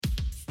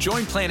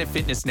Join Planet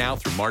Fitness now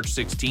through March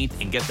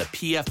 16th and get the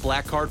PF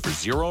Black Card for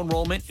zero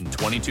enrollment and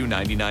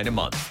 $22.99 a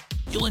month.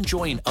 You'll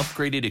enjoy an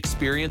upgraded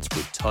experience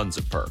with tons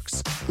of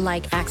perks.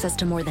 Like access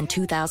to more than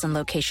 2,000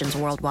 locations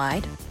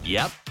worldwide?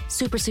 Yep.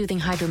 Super soothing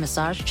hydro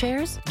massage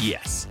chairs?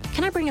 Yes.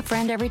 Can I bring a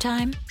friend every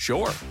time?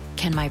 Sure.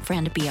 Can my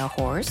friend be a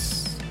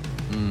horse?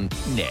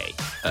 Nay.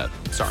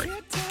 Sorry.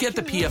 Get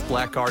the PF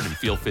Black Card and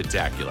feel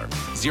fit-tacular.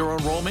 Zero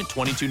enrollment,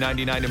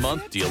 $22.99 a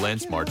month. Deal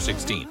ends March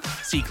 16th.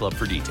 See Club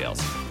for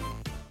details.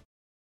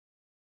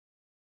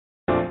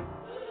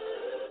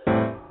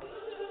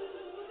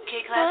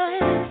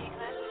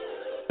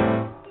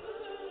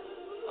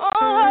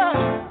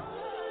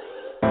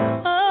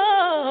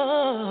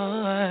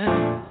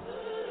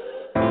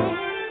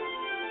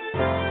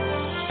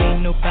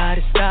 Ain't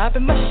nobody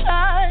stopping my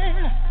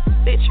shine.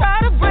 They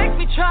try to break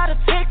me, try to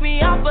take me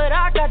out, but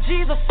I got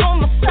Jesus on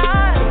my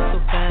side. So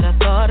bad I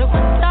thought it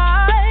would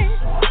die,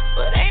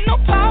 but ain't no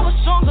power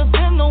stronger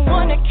than the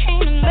one that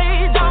came and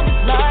laid down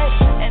his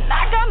life. And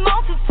I got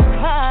mountains to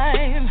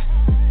climb,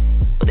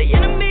 but the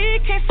enemy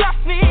can't stop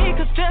me,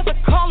 'cause there's a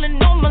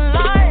calling on my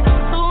life.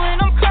 So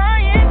when I'm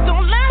crying,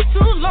 don't last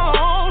too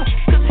long,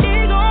 'cause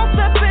he gon'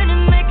 step in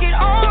and make it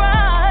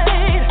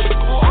alright.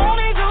 Won't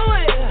he do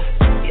it?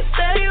 He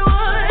said he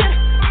would.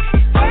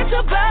 Fight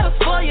your battles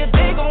for you,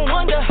 they gon'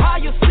 wonder how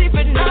you sleep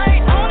at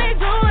night. Won't he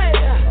do it?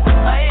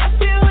 Yes,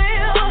 he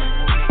will.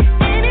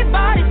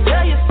 Anybody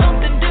tell you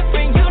something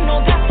different, you know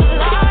that's a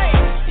lie.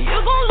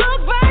 You gon'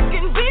 look back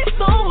and be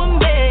so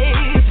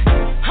amazed.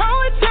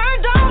 How it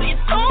turned out,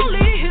 it's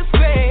only his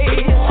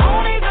grace.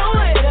 Won't he do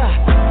it?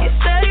 He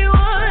said he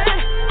would.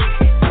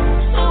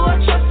 So I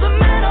trust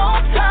him at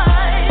all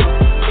times.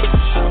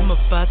 I'm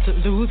about to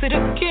lose it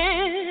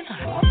again.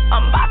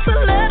 I'm about to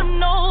let him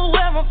know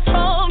where I'm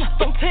from.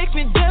 Don't take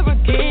me there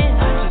again.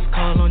 I just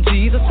call on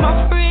Jesus,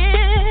 my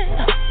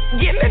friend.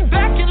 Get me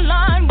back in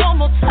line one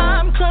more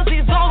time, 'cause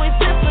he's always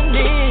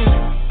listening.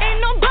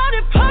 Ain't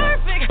nobody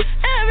perfect,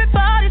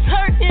 everybody's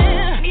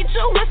hurting. Need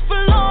your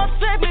whisper, Lord,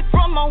 save me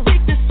from my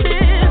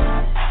weaknesses,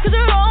 'cause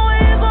you're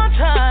always on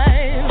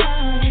time.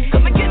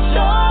 Come and get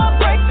your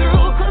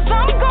breakthrough, 'cause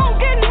I'm gon'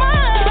 get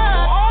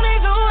mine. Won't he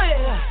do it?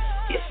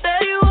 He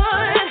said he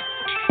would.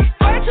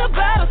 Fight your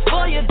battles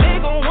for you, they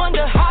gon'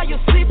 wonder how you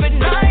sleep at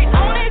night.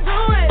 Won't he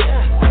do it?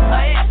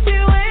 Yes, he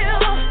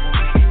will.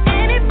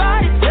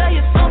 Anybody tell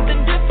you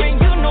something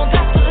different, you know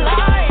that's a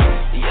lie.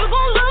 You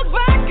gon' look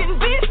back and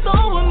be so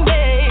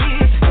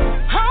amazed.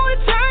 How it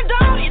turned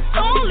out, it's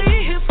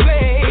only his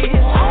grace.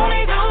 Won't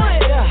he do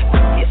it?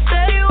 He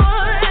said he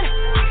would.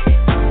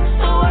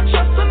 So I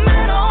trust him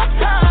at all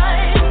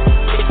times.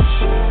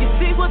 You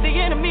see what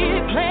the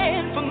enemy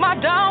planned for my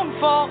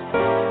downfall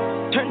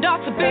turned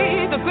out to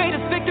be the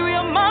greatest victory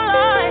of my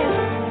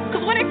life.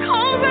 'Cause when it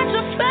comes at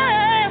you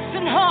fast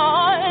and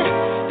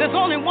hard, there's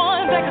only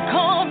one that can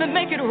come and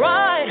make it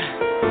right.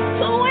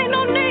 So ain't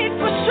no need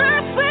for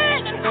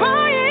stressing and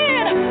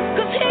crying,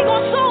 'cause he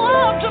gon' show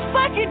up just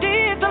like he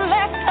did the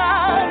last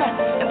time.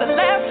 And the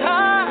last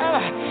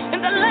time,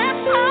 and the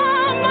last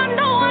time, I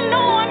know.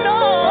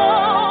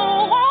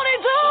 Won't he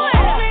do it?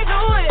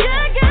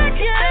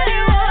 Yeah, he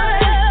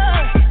would.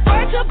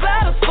 Fight your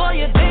battles for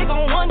you, they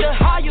gon' wonder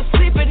how you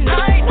sleep at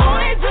night.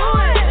 Won't he do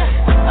it?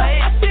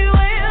 Yes, he will.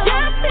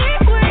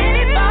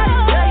 Anybody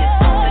tell you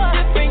something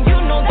different, you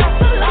know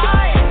that's a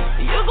lie.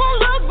 You gon'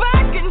 look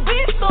back and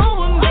be so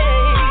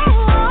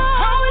amazed.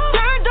 How it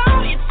turned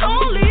out, it's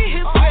only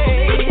his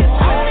grace.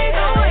 Won't he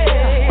do it?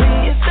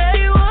 He said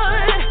he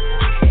would.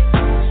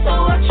 So I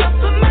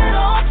trust him at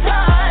all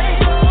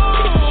times.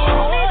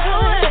 Won't he do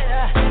it?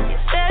 He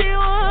said he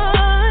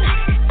would.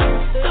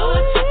 So I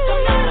trust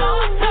him at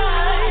all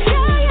times.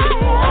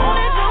 Won't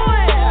he do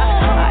it?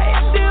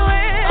 Yes, he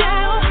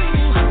will.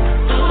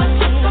 So I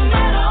trust him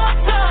at all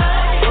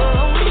times.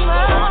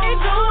 Won't he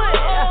do it?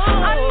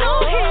 I know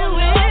he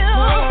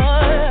will.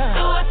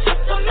 So I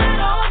trust him at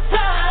all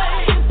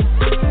times.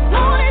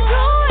 Won't he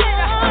do it?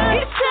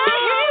 He said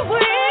he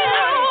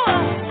will.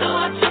 So I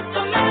trust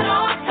him at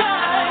all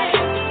times.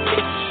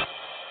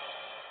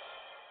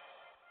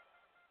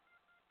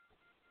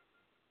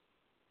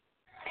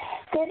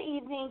 Good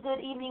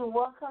evening.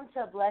 Welcome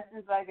to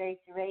Blessings by Grace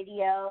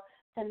Radio.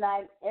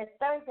 Tonight is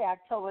Thursday,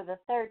 October the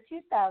 3rd,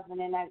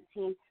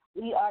 2019.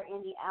 We are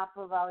in the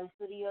Apple Valley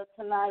studio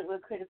tonight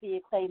with critically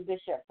acclaimed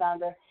Bishop,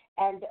 founder,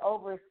 and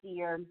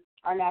overseer,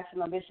 our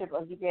national bishop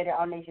of the Greater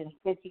All Nations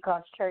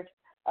Pentecost Church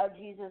of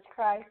Jesus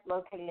Christ,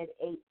 located at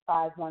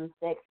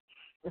 8516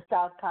 the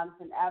South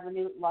Compton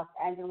Avenue, Los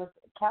Angeles,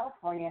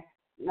 California,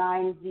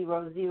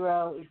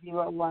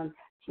 90001.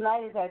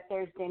 Tonight is our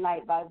Thursday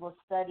night Bible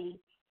study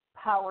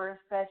power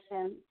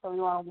session, so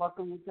we want to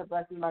welcome you to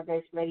Blessing by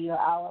Grace Radio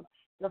Hour,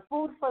 the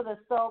Food for the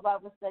Soul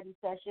Bible study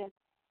session.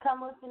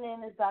 Come listen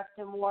in as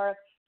Dr. Moore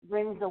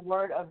brings the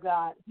Word of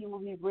God. He will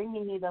be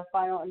bringing you the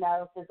final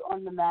analysis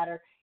on the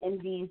matter in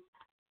these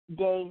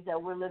days that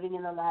we're living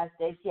in the last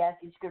days. He has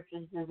these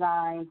scriptures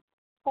designed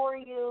for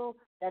you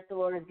that the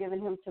Lord has given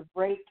him to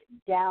break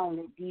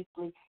down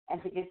deeply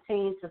and to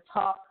continue to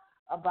talk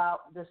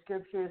about the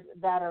scriptures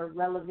that are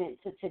relevant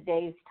to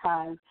today's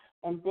times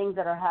and things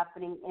that are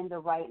happening in the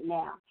right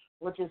now,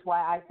 which is why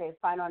I say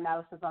final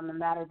analysis on the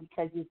matter,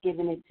 because he's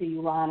giving it to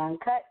you raw and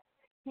uncut.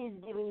 He's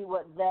giving you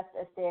what thus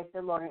saith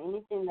the Lord. And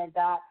anything that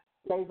God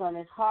lays on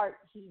his heart,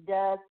 he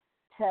does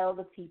tell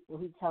the people.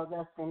 He tells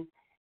us in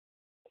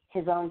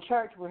his own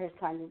church, we're his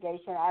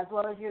congregation, as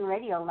well as your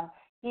radio line.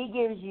 He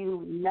gives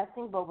you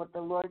nothing but what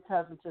the Lord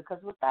tells him to,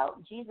 because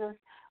without Jesus,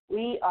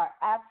 we are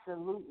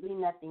absolutely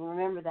nothing.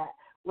 Remember that.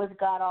 With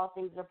God, all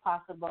things are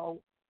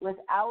possible.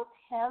 Without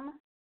him,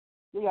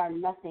 we are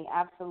nothing,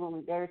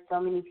 absolutely. There are so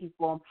many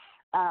people.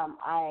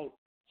 I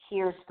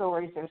hear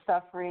stories, they're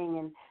suffering,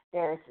 and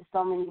there's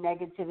so many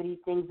negativity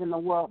things in the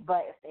world,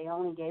 but if they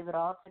only gave it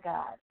all to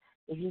God,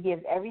 if you give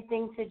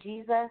everything to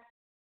Jesus,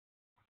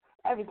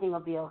 everything will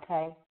be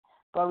okay.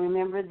 But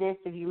remember this,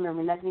 if you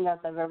remember nothing else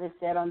I've ever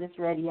said on this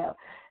radio,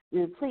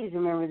 please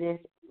remember this.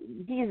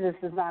 Jesus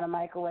is not a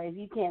microwave.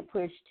 You can't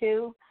push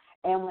two,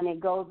 and when it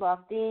goes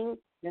off ding,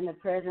 then the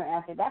prayers are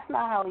answered. That's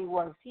not how he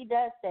works. He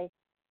does say,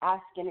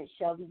 ask and it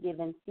shall be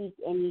given, seek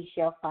and ye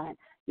shall find,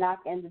 knock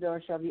and the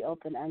door shall be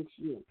opened unto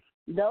you.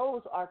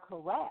 Those are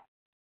correct.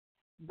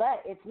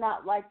 But it's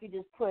not like you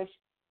just push,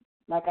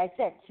 like I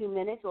said, 2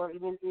 minutes or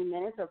even 3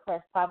 minutes, or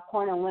press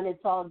popcorn, and when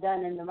it's all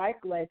done in the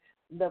microwave,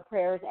 the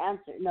prayer is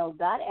answered. No,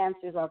 God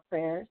answers our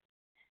prayers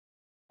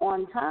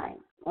on time,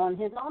 on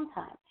his own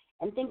time.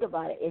 And think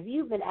about it. If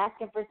you've been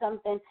asking for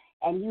something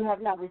and you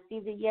have not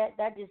received it yet,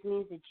 that just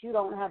means that you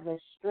don't have the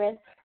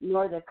strength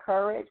nor the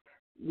courage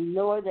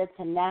nor the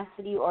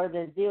tenacity or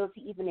the zeal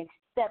to even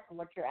accept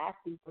what you're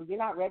asking for. You're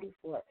not ready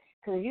for it.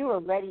 Because if you were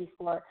ready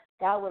for it,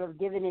 God would have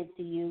given it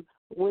to you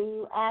when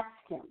you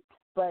asked him.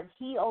 But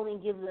he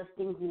only gives us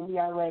things when we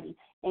are ready.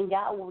 And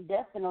God will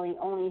definitely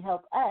only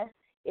help us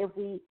if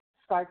we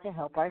start to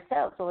help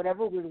ourselves. So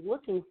whatever we're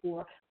looking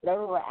for,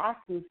 whatever we're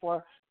asking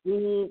for, we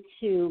need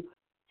to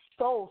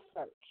soul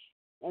search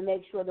and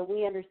make sure that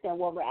we understand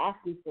what we're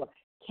asking for.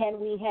 Can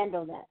we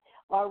handle that?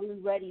 Are we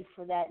ready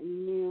for that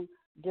new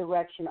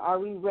direction? Are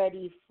we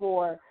ready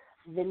for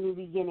the new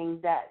beginning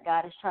that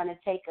God is trying to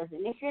take us?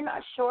 And if you're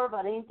not sure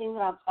about anything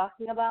that I'm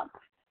talking about,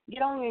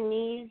 get on your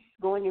knees,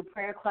 go in your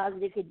prayer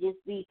closet. It could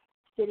just be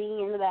sitting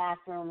in the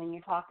bathroom and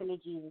you're talking to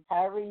Jesus.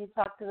 However you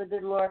talk to the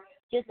good Lord,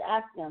 just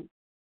ask him,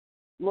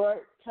 Lord,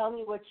 tell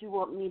me what you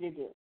want me to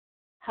do.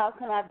 How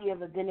can I be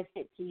of a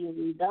benefit to you?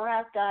 You don't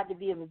ask God to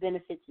be of a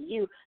benefit to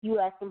you. You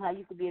ask him how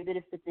you could be a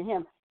benefit to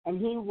him, and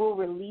he will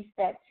release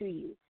that to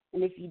you.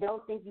 And if you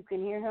don't think you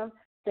can hear him,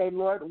 say,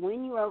 Lord,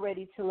 when you are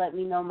ready to let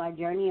me know my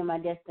journey and my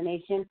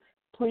destination,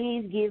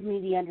 please give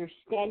me the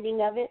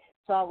understanding of it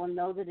so I will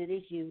know that it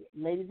is you.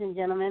 Ladies and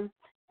gentlemen,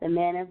 the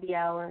man of the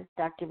hour,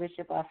 Dr.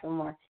 Bishop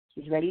Offenmore.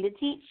 He's ready to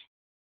teach.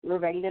 We're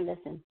ready to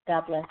listen.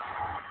 God bless.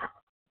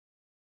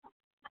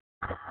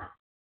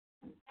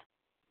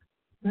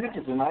 Thank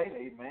you tonight,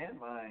 amen.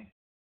 My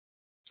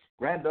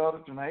granddaughter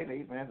tonight,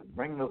 amen, is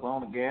bringing us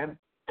on again.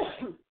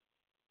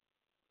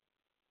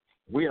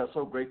 We are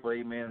so grateful,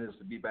 amen, is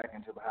to be back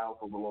into the house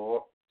of the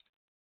Lord.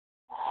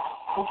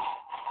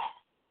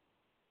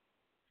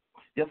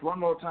 Just one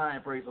more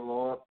time, praise the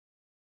Lord.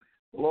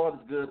 The Lord is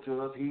good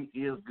to us. He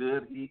is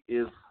good. He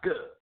is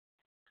good.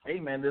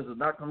 Amen. This is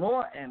Dr.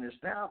 Moore, and his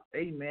staff,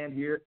 amen,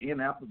 here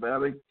in Apple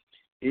Valley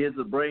is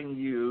to bring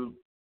you,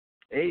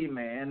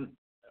 amen,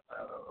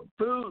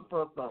 food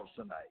for thoughts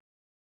tonight.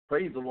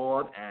 Praise the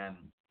Lord, and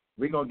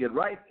we're going to get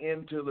right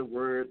into the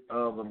word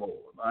of the Lord.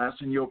 I'm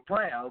asking your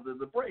prayers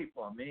to pray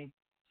for me.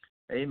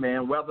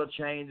 Amen. Weather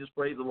changes,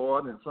 praise the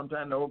Lord, and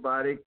sometimes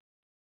nobody,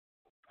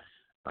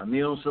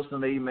 immune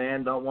system,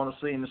 amen, don't want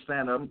to see and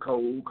stand up and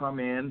cold, come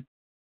in.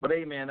 But,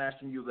 amen,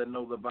 asking you that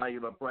know the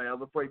value of prayer,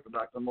 to pray for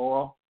Dr.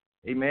 Moore,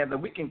 amen, that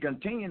we can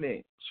continue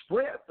to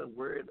spread the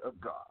word of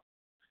God.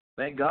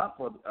 Thank God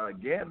for,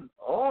 again,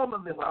 all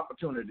of this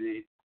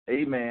opportunity,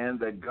 amen,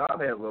 that God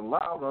has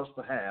allowed us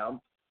to have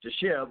to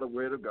share the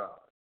word of God.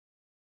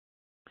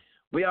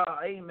 We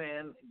are,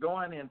 amen,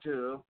 going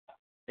into,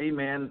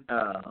 amen,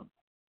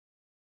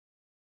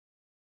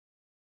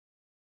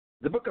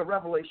 the book of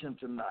Revelation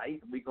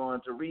tonight. We're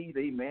going to read,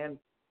 amen,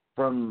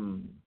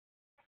 from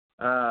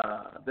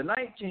the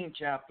 19th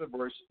chapter,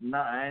 verse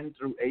 9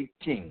 through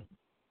 18.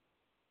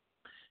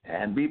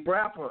 And be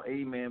prayerful,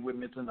 amen, with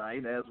me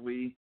tonight as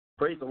we,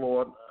 praise the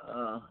Lord,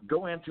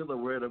 go into the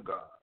word of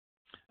God.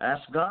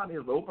 Ask God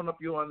to open up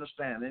your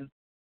understanding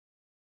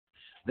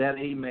that,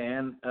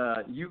 amen,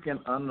 you can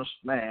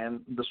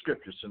understand the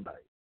scriptures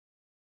tonight.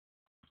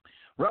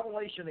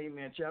 Revelation,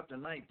 amen, chapter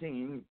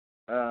 19,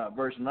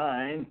 verse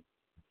 9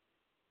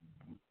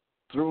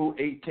 through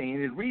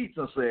 18, it reads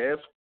and says,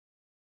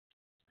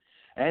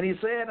 and he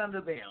said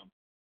unto them,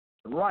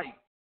 Right,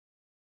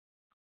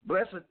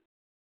 blessed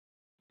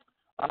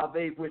are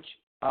they which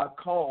are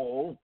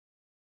called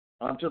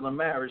unto the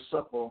marriage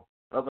supper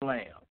of the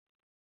Lamb.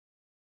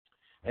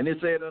 And he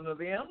said unto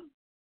them,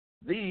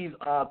 These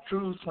are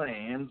true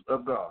sayings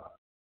of God.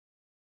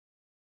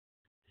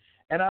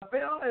 And I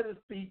fell at his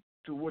feet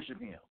to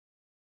worship him.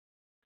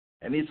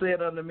 And he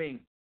said unto me,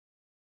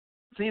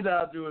 See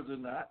thou doest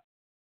it not.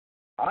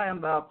 I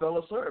am thy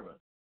fellow servant,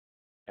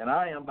 and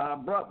I am thy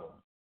brother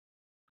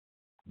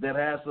that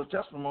has the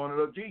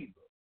testimony of Jesus.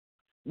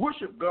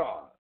 Worship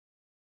God.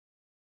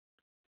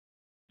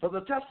 For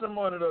the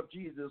testimony of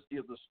Jesus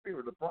is the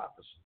spirit of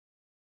prophecy.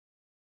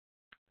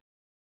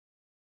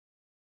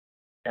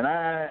 And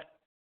I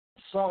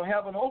saw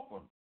heaven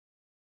open,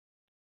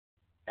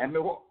 and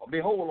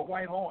behold, a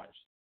white horse.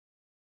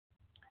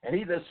 And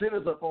he that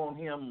sitteth upon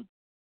him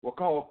will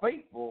call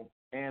faithful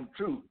and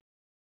true.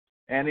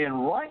 And in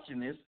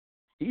righteousness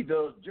he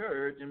does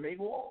judge and make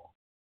war.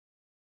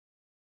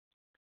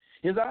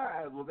 His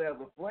eyes was as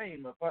a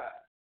flame of fire,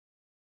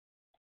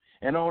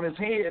 and on his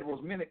head was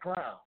many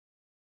crowns.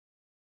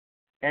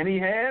 And he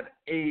had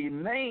a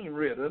name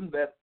written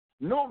that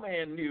no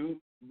man knew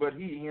but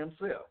he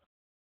himself.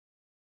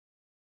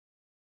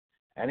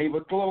 And he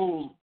was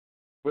clothed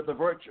with a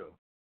virtue,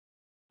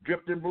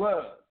 dripped in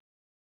blood,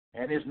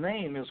 and his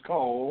name is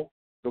called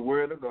the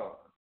Word of God.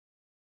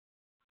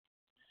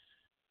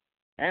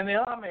 And the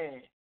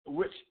army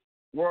which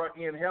were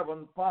in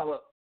heaven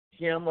followed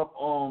him up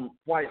on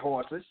white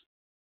horses,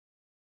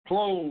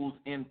 clothed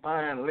in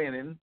fine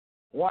linen,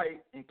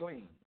 white and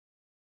clean.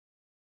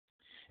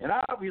 And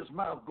out of his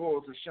mouth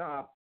goes a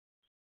sharp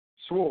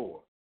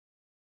sword,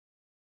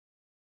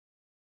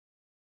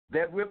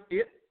 that with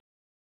it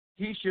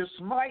he shall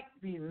smite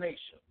the nations,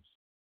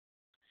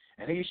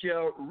 and he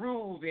shall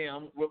rule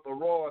them with a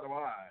rod of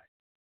iron.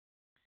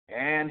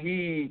 And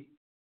he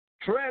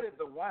treaded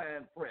the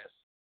winepress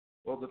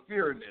of the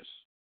fierceness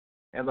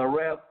and the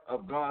wrath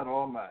of God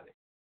Almighty.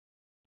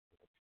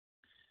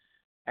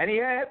 And he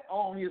had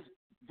on his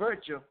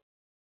virtue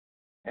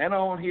and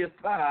on his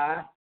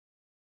thigh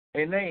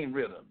a name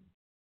written,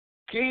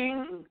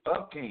 King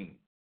of Kings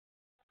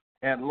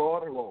and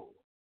Lord of Lords.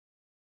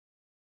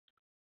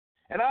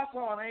 And I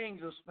saw an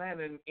angel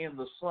standing in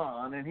the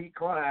sun, and he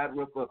cried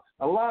with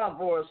a loud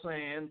voice,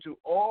 saying to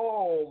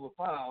all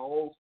the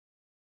fowls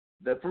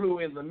that flew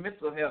in the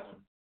midst of heaven,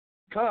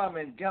 come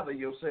and gather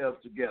yourselves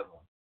together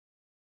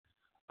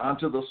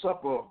unto the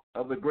supper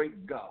of the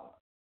great God,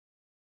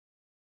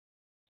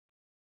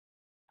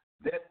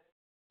 that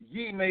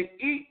ye may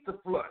eat the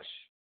flesh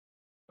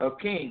of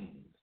kings,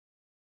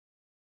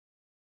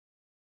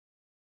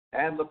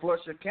 and the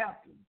flesh of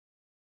captains,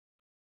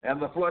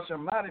 and the flesh of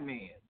mighty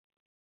men,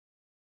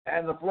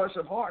 and the flesh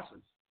of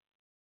horses,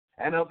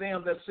 and of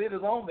them that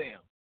sitteth on them,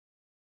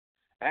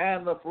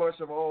 and the flesh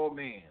of all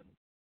men,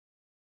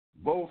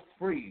 both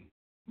free,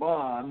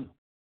 bond,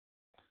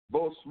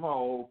 both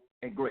small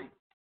and great.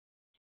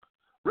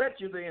 Read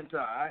you the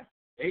entire,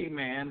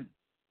 amen,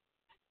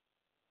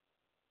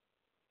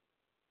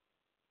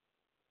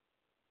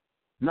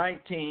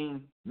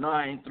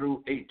 19:9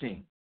 through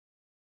 18.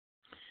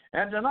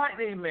 And tonight,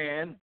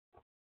 amen,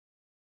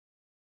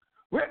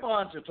 we're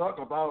going to talk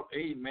about,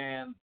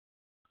 amen,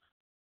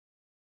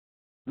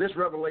 this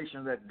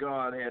revelation that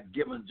God had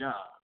given John.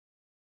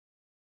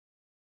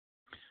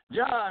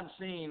 John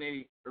seen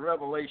a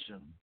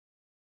revelation.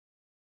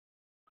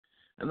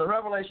 And the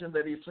revelation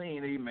that he's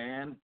seen,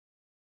 amen,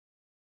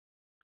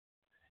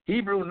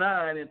 Hebrews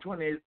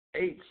 9:28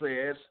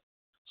 says,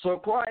 so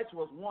Christ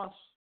was once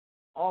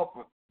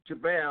offered to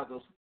bear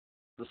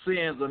the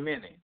sins of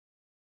many.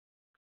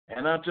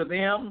 And unto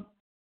them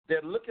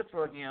that looketh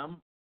for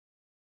him,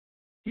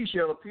 he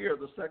shall appear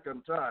the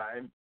second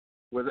time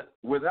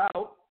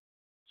without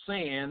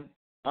sin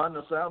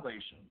unto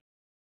salvation.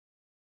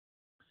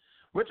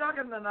 We're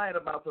talking tonight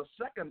about the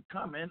second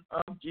coming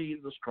of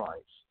Jesus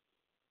Christ.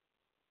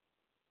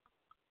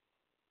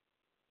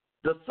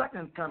 The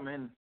second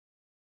coming,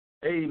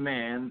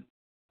 amen,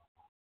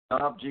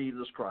 of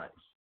Jesus Christ.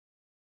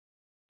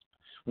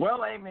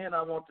 Well, amen,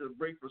 I want to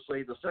briefly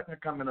say the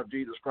second coming of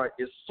Jesus Christ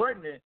is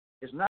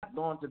not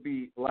going to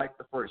be like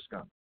the first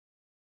coming.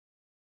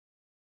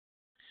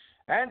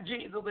 And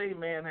Jesus,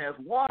 amen, has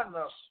warned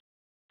us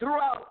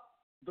throughout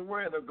the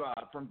Word of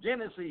God, from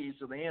Genesis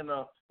to the end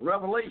of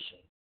Revelation,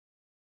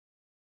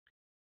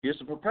 is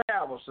to prepare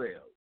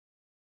ourselves.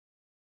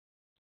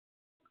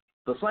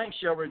 The saints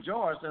shall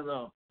rejoice in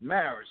the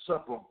marriage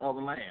supper of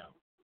the Lamb.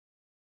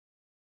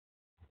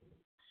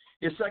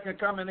 His second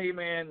coming,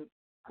 amen,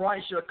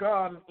 Christ shall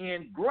come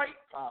in great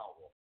power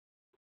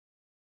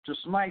to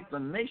smite the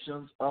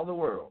nations of the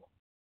world.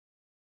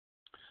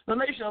 The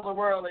nation of the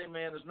world,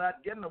 amen, is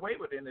not getting away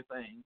with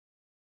anything.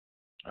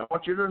 I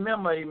want you to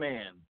remember,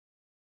 amen,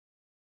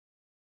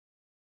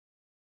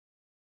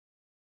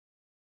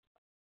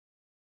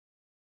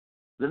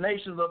 the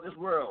nations of this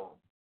world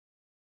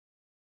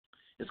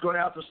is going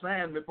to have to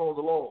stand before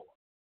the Lord.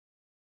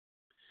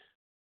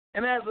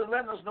 And as it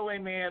let us know,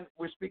 amen,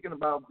 we're speaking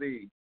about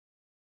the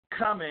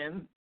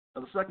coming,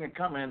 of the second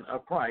coming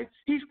of Christ.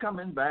 He's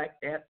coming back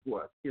at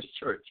what? His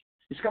church.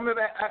 He's coming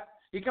back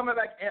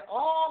at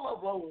all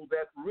of those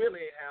that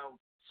really have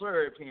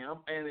served him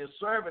and is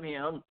serving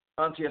him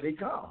until he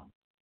comes.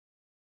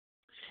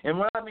 And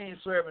when I mean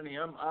serving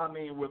him, I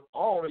mean with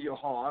all of your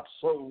heart,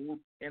 soul,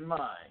 and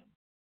mind.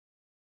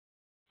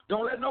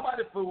 Don't let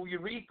nobody fool you.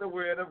 Read the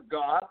Word of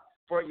God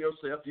for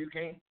yourself. You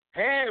can't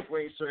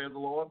halfway serve the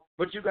Lord,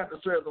 but you got to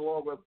serve the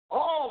Lord with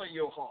all of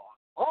your heart,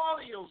 all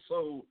of your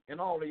soul, and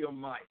all of your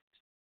might.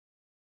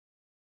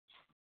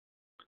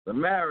 The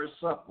marriage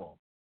supper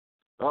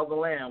of the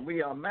Lamb.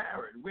 We are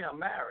married. We are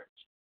married.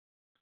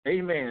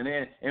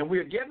 Amen. And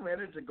we're getting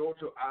ready to go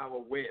to our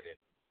wedding.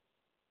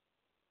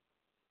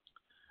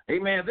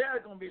 Amen. There are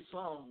going to be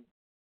songs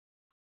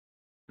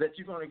that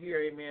you're going to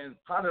hear, amen,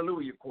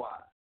 hallelujah choir.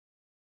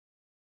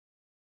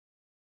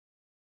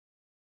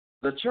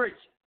 The church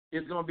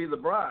is going to be the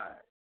bride,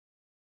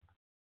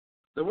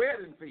 the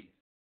wedding feast.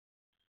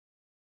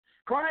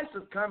 Christ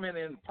is coming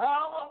in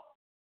power,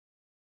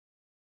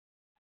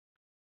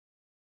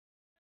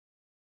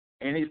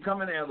 and he's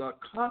coming as a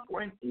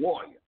conquering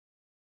warrior.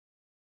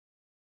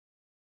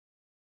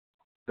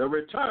 The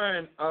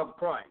return of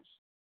Christ.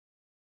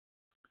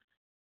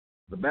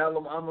 The battle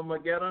of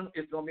Armageddon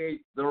is going to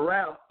be the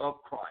wrath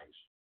of Christ,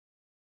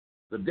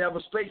 the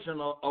devastation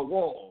of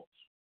wars.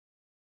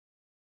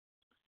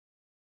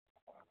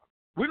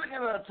 We're looking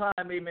at a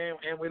time, amen,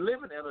 and we're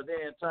living in a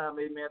day and time,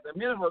 amen, that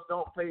many of us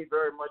don't pay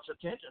very much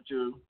attention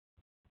to.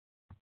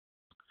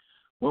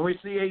 When we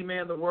see,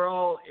 amen, the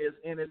world is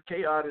in its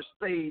chaotic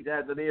state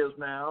as it is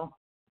now,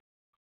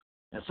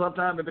 and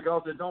sometimes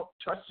because it don't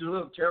touch the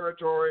little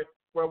territory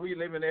where we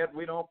living at,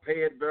 we don't pay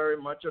it very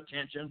much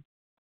attention.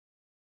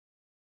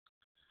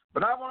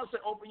 But I want to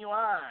say, open your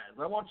eyes.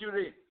 I want you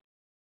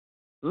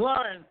to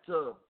learn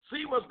to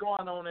see what's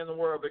going on in the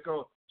world,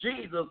 because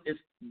Jesus is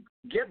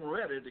getting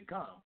ready to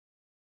come.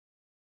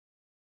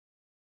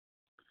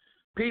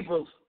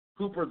 People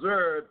who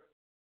preserve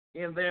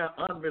in their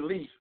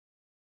unbelief,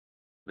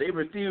 they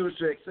refuse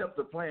to accept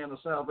the plan of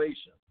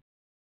salvation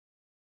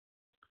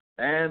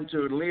and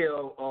to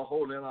live a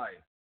holy life.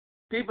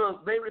 People,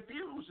 they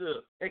refuse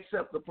to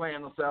accept the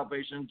plan of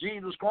salvation.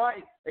 Jesus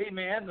Christ,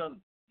 amen,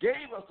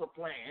 gave us a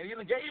plan. He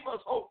gave us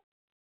hope.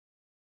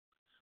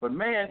 But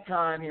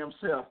mankind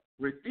himself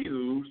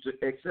refused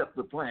to accept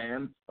the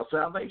plan of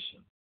salvation.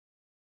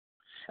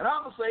 And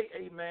I'm going to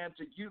say, amen,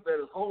 to you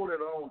that is holding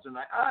on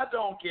tonight. I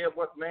don't care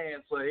what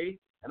man say,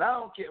 and I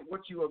don't care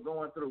what you are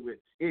going through with.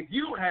 If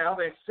you have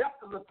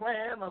accepted the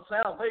plan of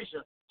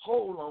salvation,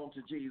 hold on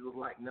to Jesus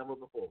like never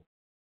before.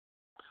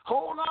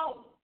 Hold on.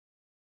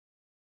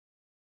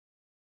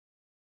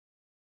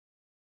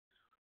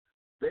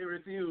 They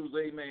refuse,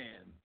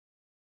 amen,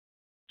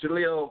 to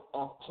live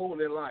a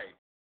holy life.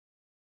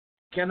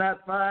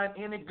 Cannot find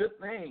any good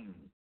thing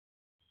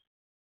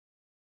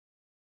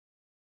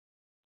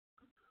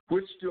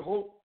which to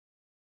hope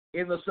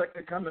in the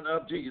second coming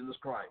of Jesus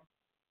Christ.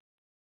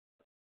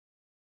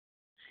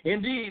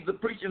 Indeed, the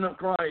preaching of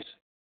Christ's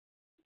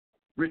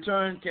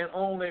return can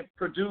only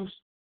produce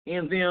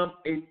in them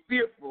a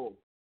fearful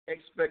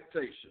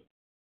expectation.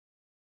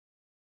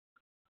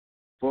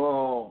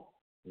 For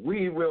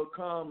we will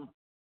come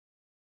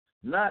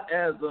not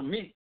as the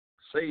meek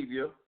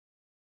Savior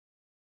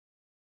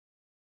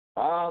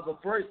of the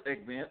first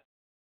advent,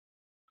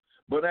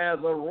 but as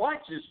a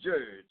righteous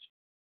judge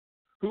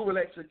who will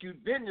execute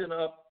vengeance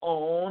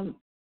upon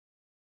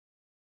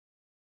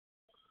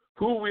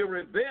who will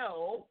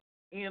rebel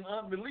in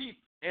unbelief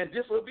and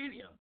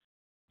disobedience.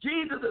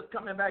 Jesus is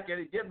coming back and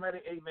he's getting ready,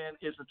 amen,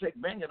 is to take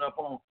vengeance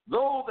upon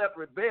those that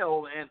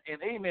rebel and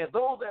amen,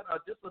 those that are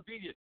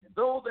disobedient,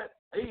 those that,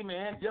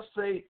 amen, just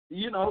say,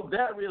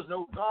 there is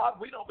no God.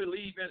 We don't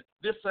believe in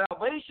this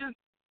salvation.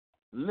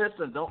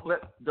 Listen, don't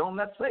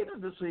let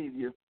Satan deceive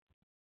you.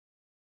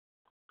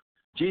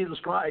 Jesus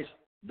Christ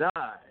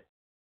died.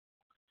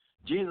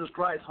 Jesus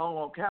Christ hung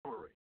on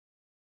Calvary.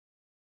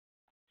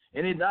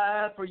 And he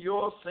died for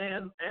your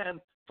sin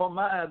and for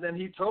mine. And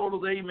he told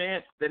us,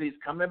 amen, that he's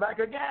coming back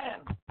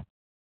again.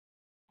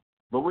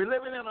 But we're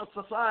living in a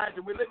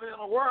society, we're living in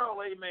a world,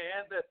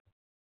 amen, that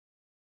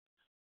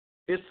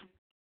is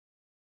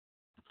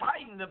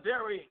fighting the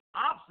very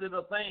opposite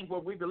of things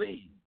what we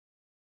believe.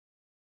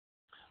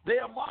 They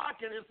are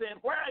mocking and saying,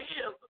 where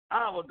is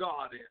our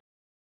God in?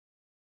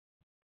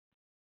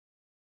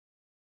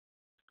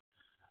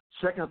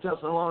 2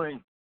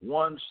 Thessalonians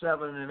 1,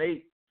 7, and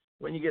 8,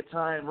 when you get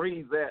time,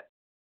 read that.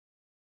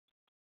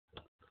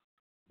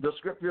 The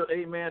scripture,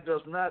 amen,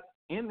 does not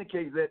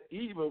indicate that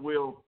evil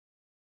will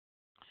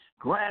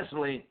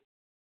gradually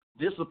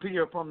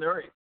disappear from the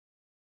earth.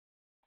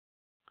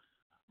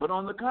 But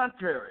on the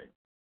contrary,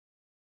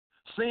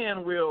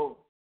 sin will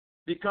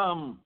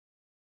become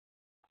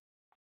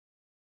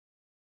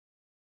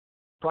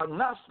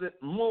prognostic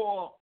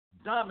more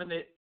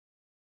dominant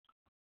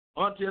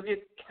until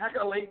it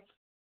calculates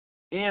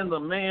in the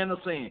man of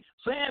sin.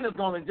 Sin is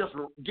going to just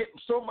get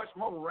so much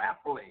more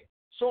rapidly,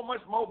 so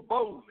much more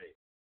boldly.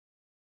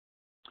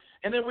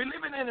 And then we're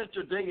living in it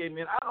today,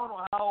 amen. I don't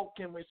know how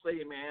can we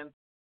say, amen,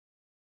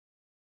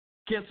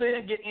 can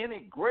sin get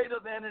any greater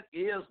than it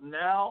is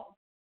now?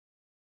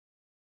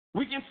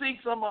 We can see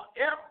some of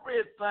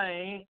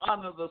everything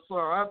under the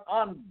sun,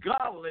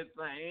 ungodly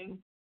thing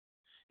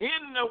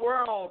in the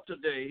world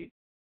today,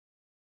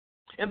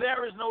 and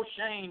there is no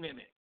shame in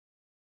it.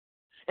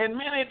 And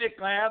many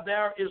declare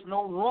there is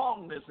no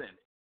wrongness in it.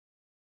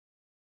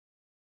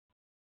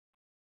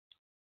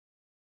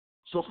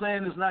 So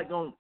sin is not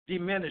going to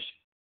diminish.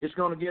 It's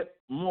going to get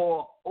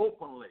more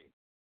openly,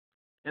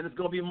 and it's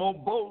going to be more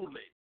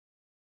boldly.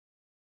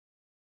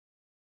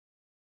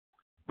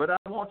 But I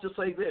want to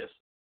say this.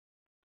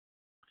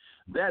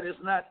 That is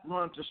not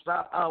going to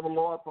stop our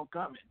Lord from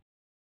coming.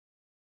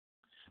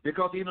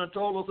 Because he done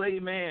told us,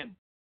 amen,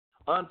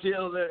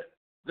 until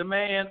the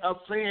man of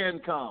sin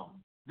comes.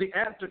 The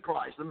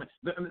Antichrist,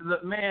 the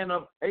man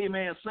of,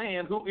 amen,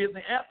 sin, who is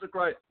the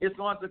Antichrist, is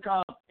going to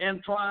come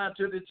and try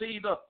to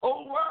deceive the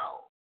whole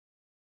world.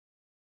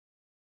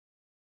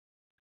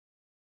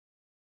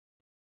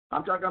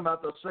 I'm talking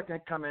about the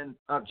second coming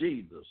of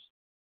Jesus.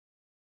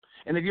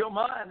 And if your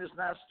mind is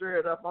not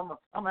stirred up, I'm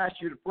going to ask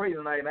you to pray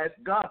tonight and ask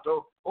God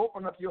to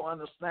open up your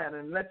understanding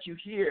and let you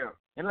hear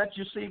and let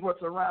you see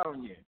what's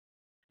around you.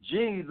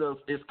 Jesus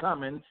is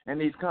coming, and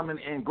he's coming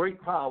in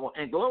great power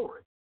and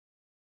glory.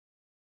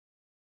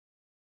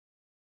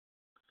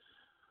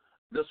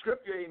 The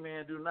scripture,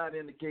 amen, do not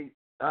indicate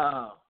 2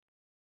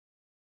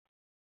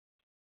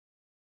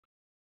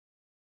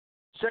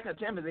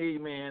 Timothy,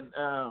 amen,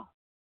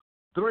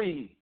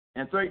 3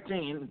 and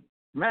 13,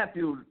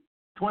 Matthew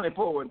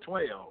 24 and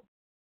 12,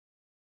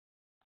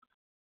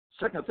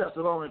 2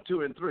 Thessalonians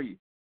 2 and 3.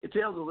 It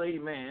tells us,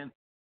 amen,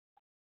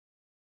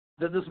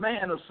 that this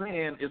man of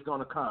sin is going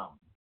to come.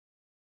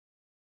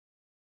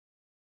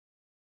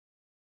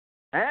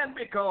 And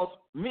because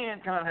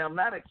mankind have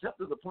not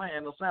accepted the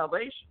plan of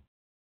salvation,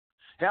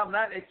 have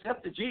not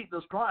accepted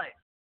Jesus Christ,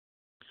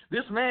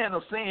 this man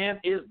of sin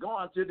is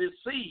going to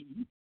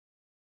deceive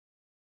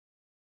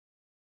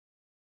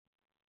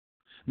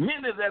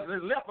many that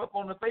are left up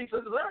on the face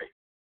of the earth.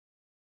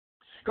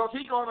 Because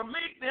he's going to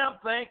make them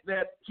think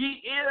that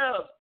he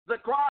is the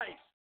Christ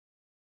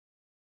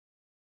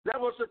that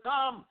was to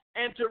come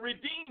and to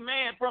redeem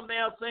man from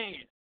their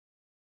sin.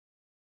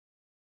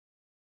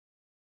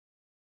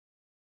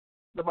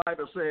 The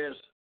Bible says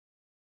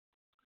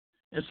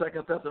in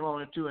 2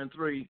 Thessalonians 2 and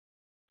 3,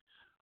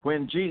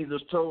 when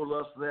Jesus told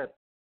us that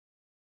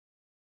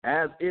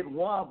as it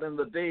was in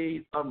the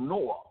days of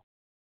Noah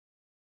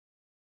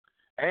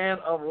and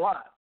of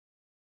Lot,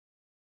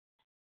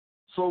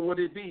 so would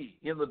it be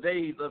in the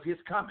days of his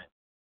coming.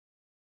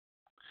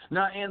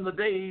 Now, in the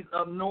days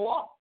of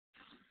Noah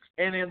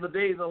and in the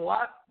days of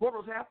Lot, what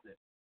was happening?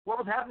 What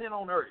was happening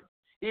on earth?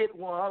 It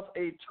was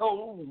a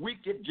total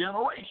wicked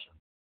generation.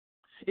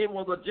 It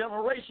was a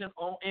generation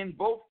in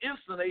both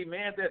instances,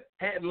 amen, that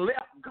had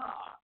left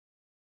God,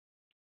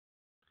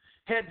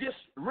 had just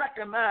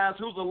recognized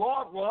who the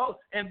Lord was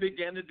and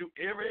began to do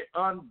every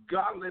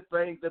ungodly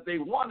thing that they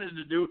wanted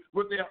to do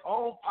with their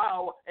own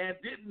power and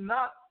did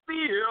not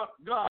fear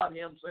God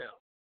himself.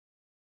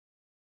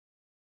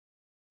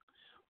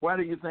 Why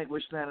do you think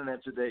we're standing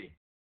there today?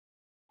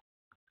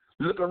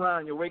 Look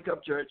around you, wake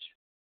up, church.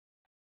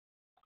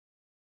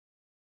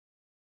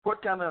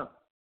 What kind of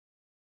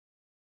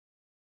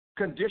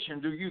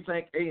condition do you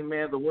think,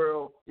 amen, the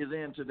world is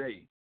in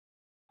today?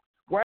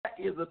 Where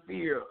is the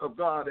fear of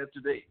God at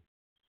today?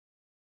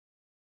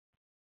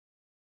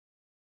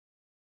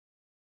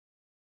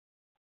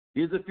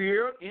 Is the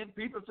fear in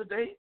people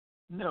today?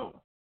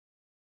 No.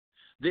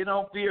 They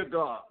don't fear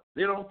God.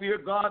 They don't fear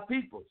God's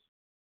people.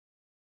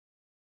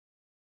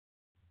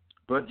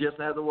 But just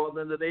as it was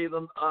in the days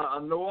of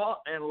Noah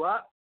and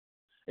Lot,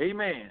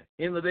 amen.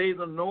 In the days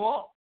of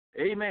Noah,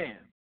 amen,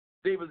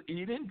 they was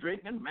eating,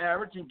 drinking,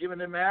 marriage, and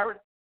giving in marriage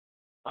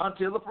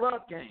until the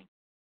flood came.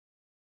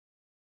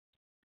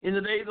 In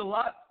the days of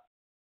Lot,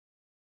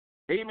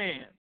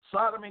 amen,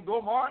 Sodom and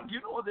Gomorrah,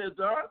 you know what they're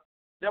done?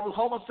 There was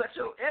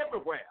homosexual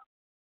everywhere.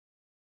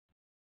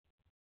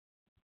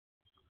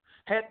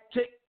 Had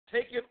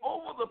taken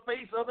over the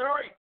face of the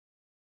earth.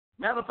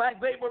 Matter of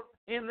fact, they were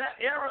in that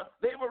era,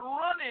 they were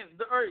running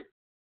the earth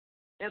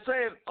and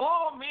saying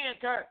all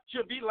mankind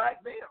should be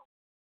like them.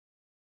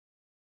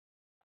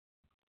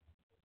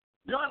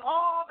 Doing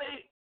all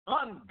the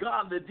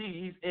ungodly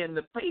deeds in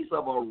the face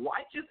of a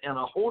righteous and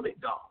a holy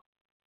God.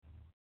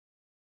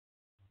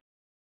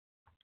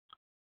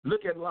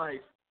 Look at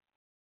life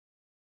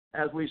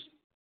as we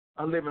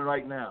are living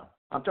right now.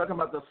 I'm talking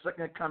about the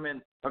second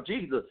coming of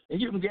Jesus,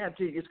 and you can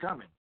guarantee it's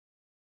coming.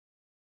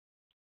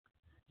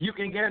 You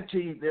can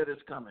guarantee that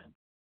it's coming.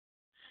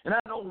 And I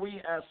know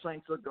we as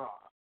saints of God,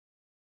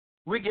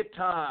 we get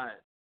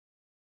tired.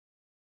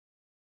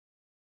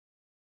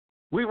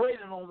 We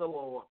waiting on the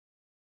Lord.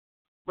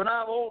 But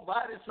our old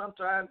body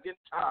sometimes get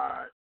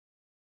tired.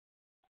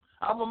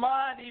 Our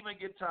mind even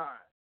get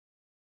tired.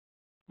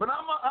 But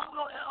I'm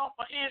going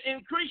to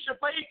increase your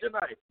faith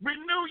tonight.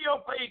 Renew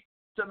your faith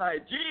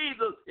tonight.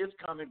 Jesus is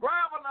coming.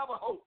 Grab another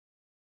hope.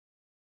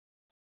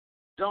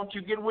 Don't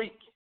you get weak.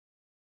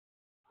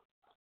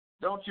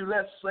 Don't you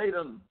let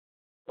Satan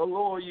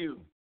allure you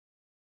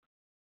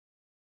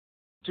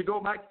to go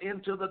back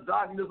into the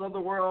darkness of the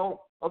world,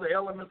 or the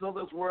elements of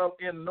this world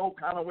in no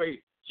kind of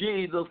way.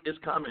 Jesus is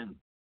coming.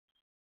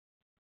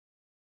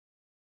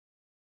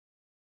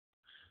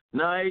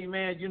 Now,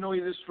 amen, you know he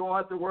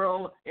destroyed the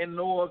world in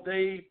Noah's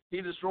day.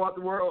 He destroyed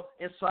the world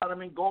in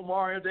Sodom and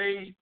Gomorrah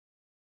days.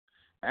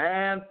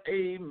 And,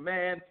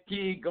 amen,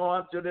 he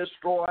going to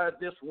destroy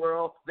this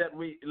world that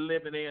we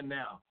living in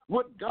now.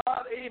 Would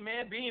God,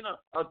 amen, being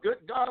a good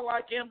God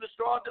like him,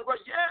 destroy this world?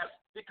 Yes,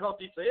 because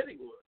he said he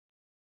would.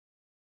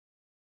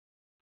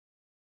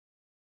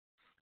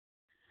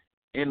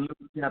 In Luke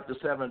chapter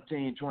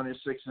 17,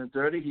 26 and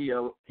 30,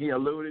 he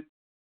alluded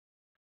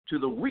to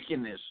the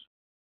wickedness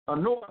of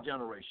Noah's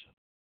generation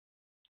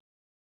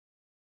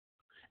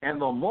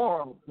and the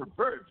moral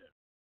perversion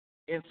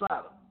inside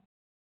of them.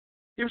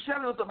 He was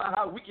telling us about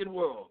how wicked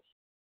was.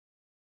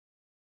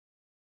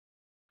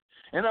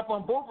 And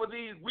upon both of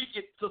these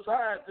wicked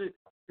societies,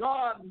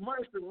 God's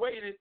mercy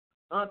waited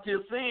until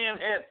sin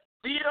had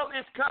filled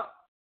its cup.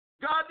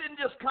 God didn't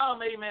just come,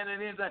 amen,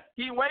 at any time.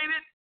 He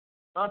waited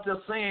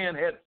until sin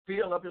had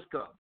filled up his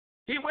cup.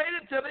 He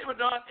waited till they were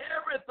done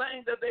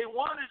everything that they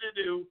wanted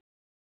to do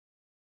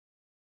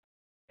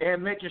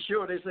and making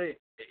sure they say,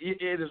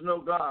 it is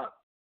no God.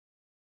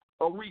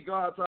 Or we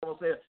God's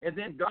ourselves. And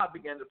then God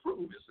began to prove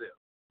himself.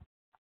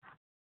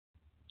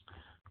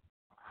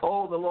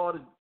 Oh, the Lord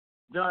is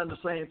doing the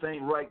same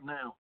thing right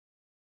now.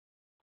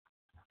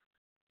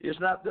 It's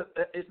not that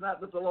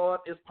the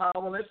Lord is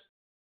powerless.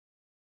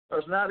 Or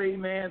it's not,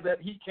 amen,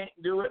 that he can't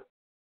do it.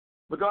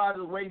 But God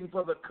is waiting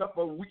for the cup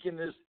of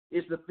wickedness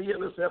is to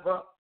fill itself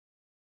up.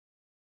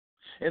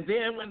 And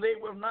then when they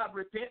will not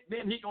repent,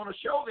 then he's going to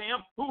show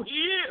them who he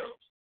is.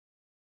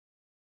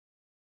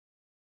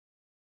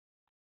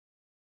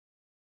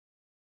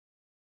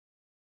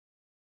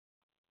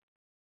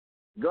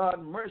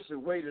 God's mercy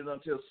waited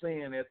until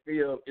sin had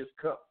filled its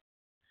cup.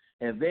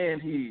 And then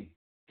he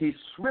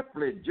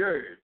swiftly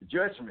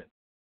judgment.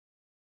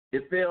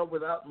 It fell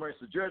without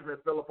mercy.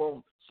 Judgment fell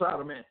upon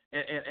Sodom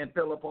and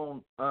fell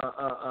upon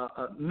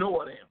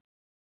Noah.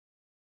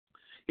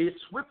 It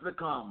swiftly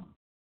come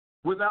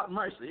without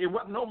mercy. It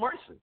wasn't no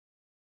mercy.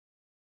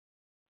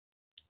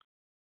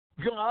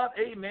 God,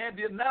 amen,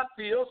 did not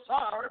feel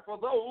sorry for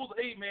those,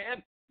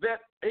 amen,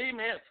 that,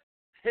 amen,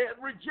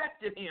 had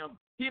rejected him.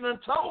 He done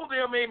told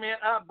them, amen,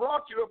 I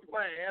brought you a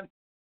plan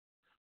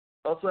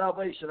of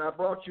salvation. I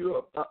brought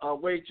you a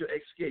way to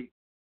escape.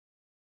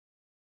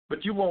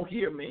 But you won't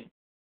hear me.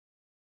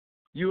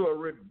 You are a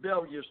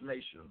rebellious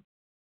nation.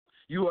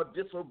 You are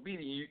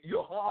disobedient.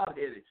 You're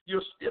hard-headed.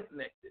 You're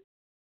stiff-necked.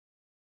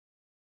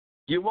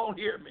 You won't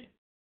hear me.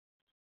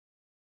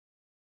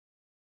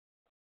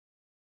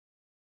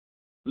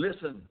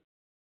 Listen,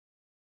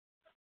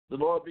 the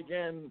Lord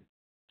began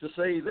to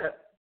say that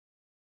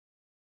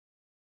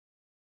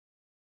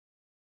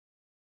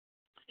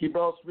he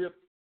brought swift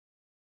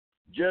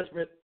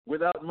judgment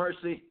without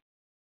mercy.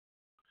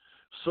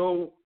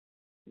 So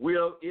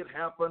will it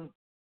happen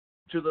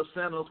to the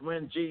sinners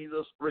when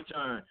Jesus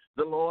returns.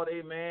 The Lord,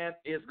 amen,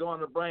 is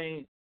going to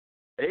bring,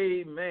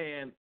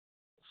 amen,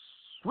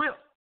 swift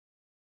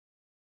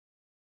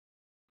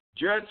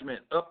judgment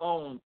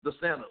upon the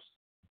sinners.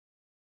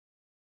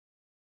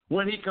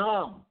 When he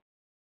comes,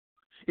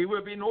 it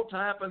will be no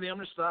time for them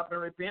to stop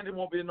and repent. It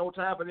won't be no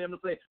time for them to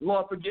say,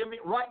 Lord, forgive me.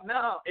 Right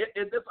now,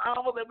 at this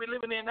hour that we're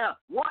living in now,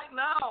 right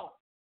now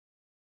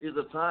is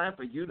the time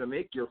for you to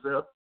make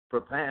yourself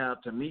prepared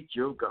to meet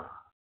your God.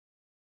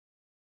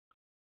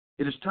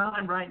 It is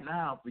time right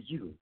now for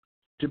you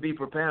to be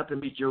prepared to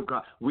meet your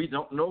God. We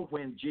don't know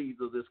when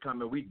Jesus is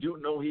coming. We do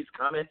know he's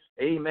coming,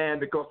 amen,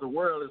 because the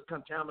world is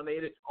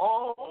contaminated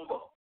all over.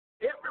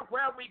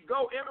 Everywhere we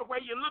go, everywhere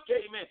you look,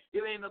 amen,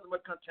 it ain't nothing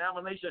but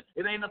contamination.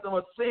 It ain't nothing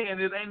but sin.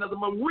 It ain't nothing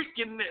but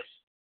wickedness.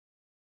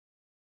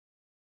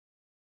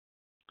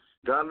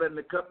 God letting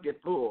the cup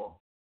get full.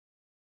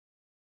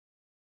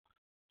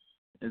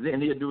 And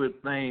then he'll do his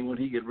thing when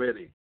he get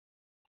ready.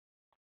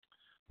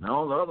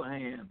 Now, on the other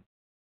hand,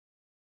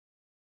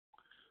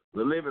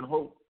 the living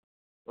hope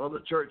of the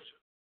church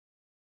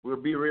will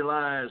be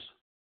realized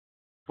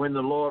when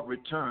the Lord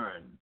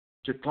returns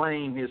to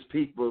claim his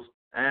people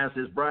as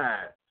his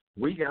bride.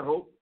 We got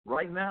hope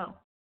right now.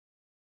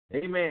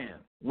 Amen.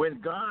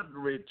 When God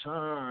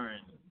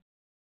returns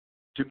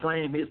to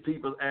claim his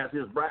people as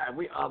his bride,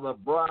 we are the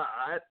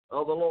bride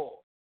of the Lord.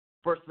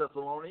 1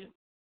 Thessalonians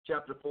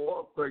chapter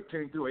 4,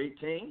 13 through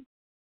 18.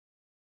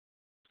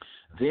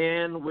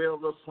 Then will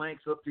the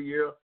saints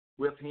appear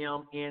with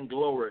him in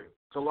glory.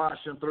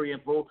 Colossians 3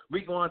 and 4.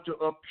 We're going to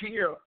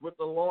appear with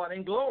the Lord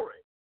in glory.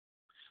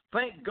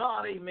 Thank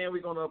God, amen,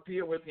 we're going to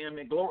appear with him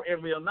in glory,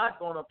 and we are not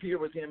going to appear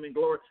with him in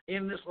glory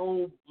in this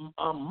old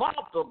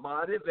monster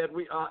body that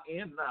we are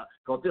in now,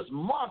 because this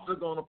monster is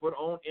going to put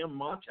on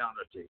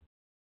immortality.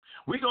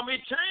 We're going to be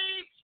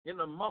changed in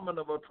the moment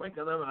of a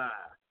twinkling of an eye.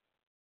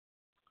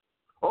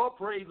 Oh,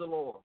 praise the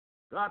Lord.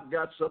 God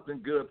got something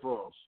good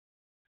for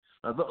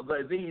us.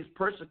 These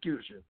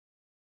persecutions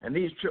and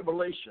these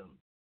tribulations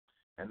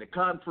and the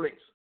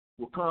conflicts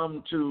will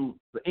come to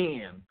the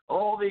end.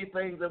 All these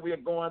things that we are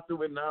going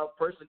through now,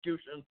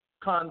 persecution,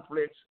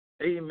 conflicts,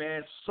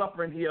 amen,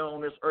 suffering here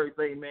on this earth,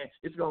 amen,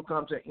 it's going to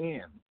come to an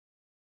end.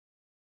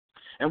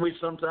 And we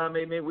sometimes,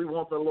 amen, we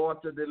want the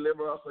Lord to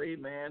deliver us,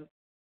 amen,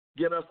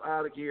 get us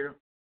out of here.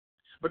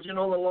 But you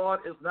know, the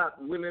Lord is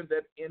not willing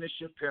that any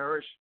should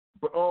perish,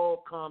 but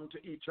all come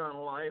to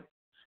eternal life.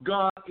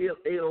 God is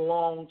a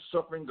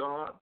long-suffering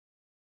God.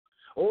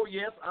 Oh,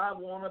 yes, I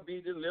want to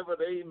be delivered,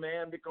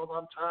 amen, because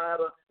I'm tired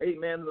of,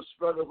 amen, the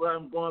struggles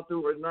I'm going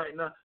through at night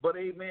now. But,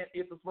 amen,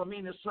 if it's for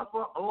me to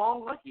suffer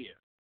longer here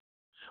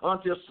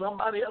until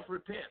somebody else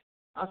repent.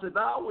 I said,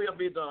 thy will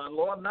be done,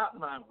 Lord, not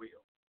my will.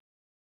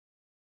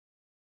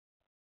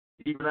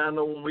 Even I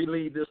know when we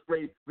leave this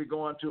place, we're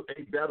going to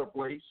a better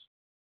place.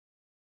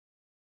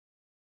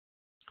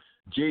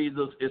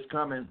 Jesus is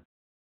coming.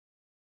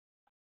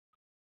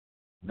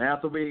 Now,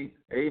 after we,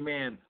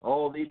 amen,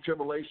 all these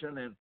tribulation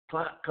and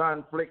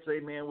conflicts,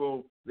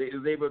 amen,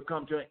 they will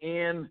come to an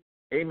end,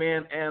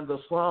 amen, and the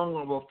song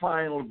of a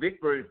final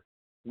victory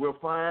will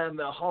find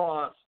their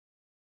hearts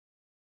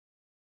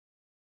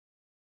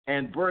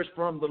and burst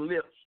from the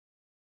lips.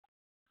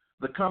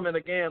 The coming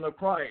again of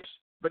Christ,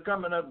 the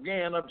coming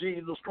again of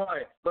Jesus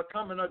Christ, the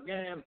coming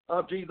again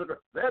of Jesus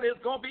Christ. That is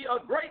going to be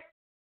a great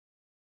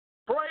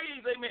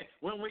praise, amen.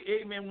 When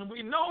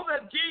we know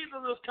that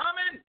Jesus is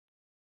coming,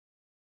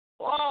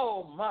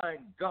 oh my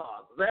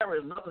God, there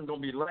is nothing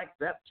going to be like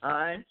that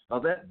time or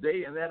that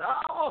day and that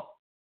hour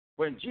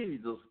when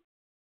Jesus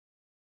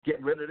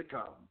get ready to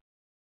come.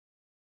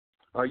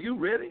 Are you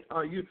ready?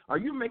 Are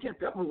you making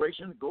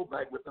preparation to go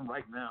back with him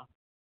right now?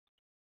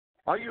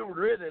 Are you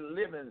really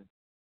living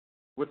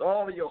with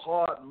all of your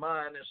heart,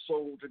 mind, and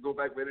soul to go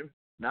back with him?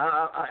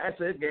 Now, I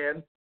say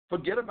again,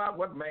 forget about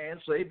what man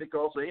say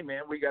because,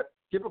 amen, we got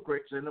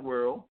hypocrites in the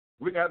world.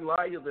 We got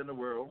liars in the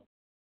world.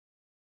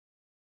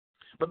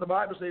 But the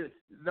Bible says,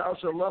 thou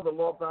shalt love the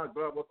Lord thy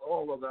God with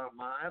all of thy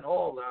mind,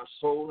 all thy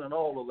soul, and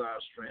all of thy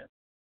strength.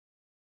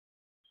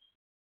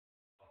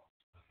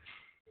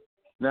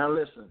 Now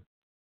listen,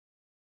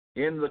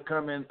 in the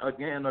coming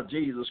again of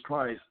Jesus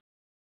Christ,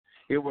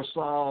 it will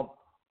solve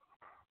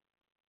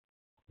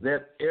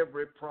that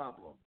every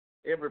problem,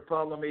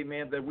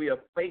 amen, that we are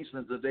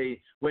facing today,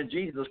 when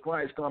Jesus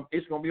Christ comes,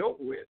 it's going to be over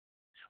with.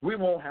 We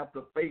won't have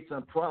to face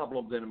some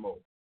problems anymore.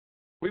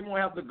 We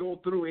won't have to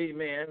go through,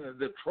 amen,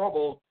 the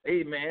trouble,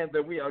 amen,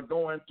 that we are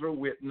going through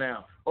with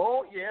now.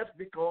 Oh, yes,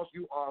 because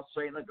you are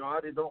saying to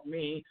God, it don't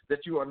mean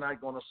that you are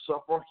not going to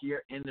suffer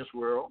here in this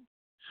world.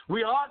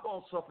 We are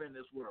going to suffer in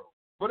this world.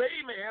 But,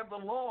 amen, the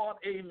Lord,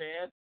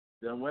 amen,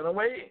 then went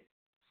away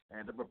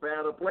and to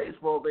prepare a place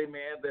for us,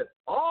 amen, that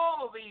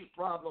all of these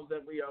problems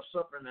that we are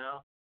suffering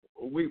now,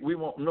 we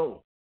won't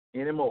know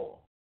anymore.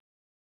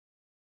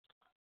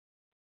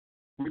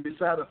 We'll be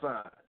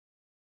satisfied.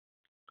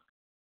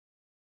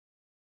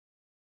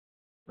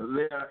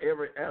 Their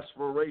every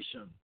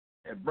aspiration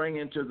and bring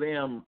into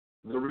them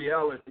the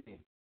reality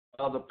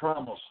of the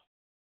promise,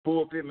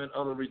 fulfillment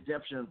of the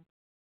redemption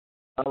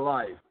of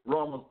life.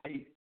 Romans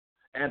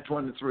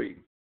 8:23.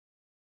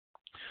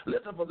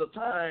 Listen, for the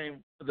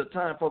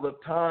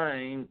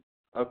time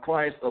of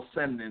Christ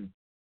ascending,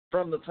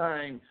 from the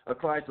time of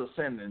Christ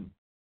ascending,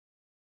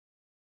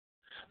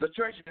 the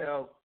church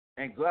have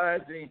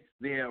anxiety,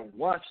 they have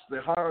watched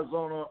the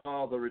horizontal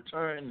of the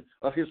return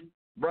of his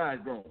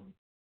bridegroom,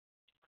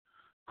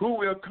 who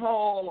will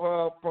call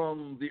her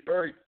from the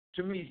earth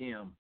to meet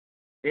him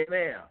in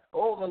air.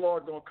 Oh, the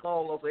Lord going to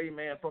call us,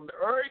 amen, from the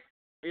earth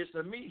is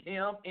to meet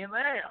him in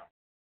air.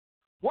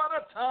 What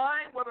a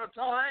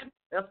time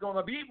that's going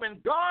to be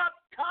when God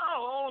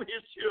calls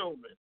his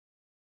children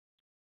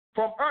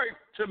from earth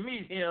to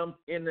meet him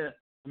in the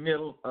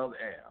middle of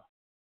the air.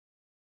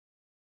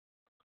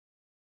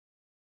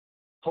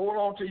 Hold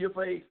on to your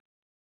faith.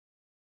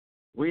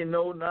 We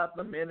know not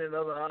the minute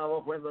of the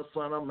hour when the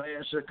Son of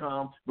Man shall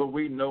come, but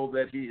we know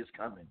that he is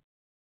coming.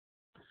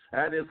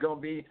 And it's going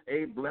to be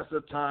a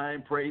blessed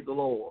time, praise the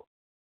Lord.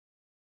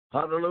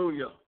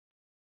 Hallelujah.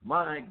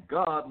 My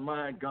God,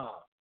 my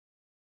God.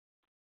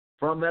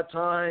 From that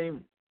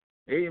time,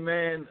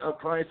 amen, of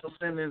Christ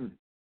ascending,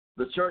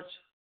 the church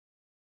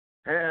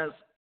has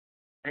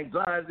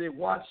anxiety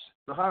watched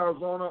the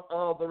horizontal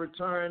of the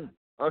return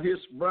of his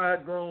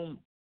bridegroom,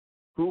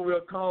 who will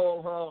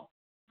call her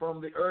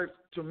from the earth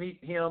to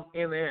meet him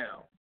in the air.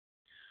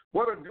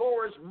 What a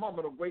glorious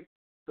moment awaits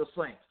the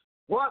saints.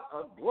 What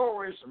a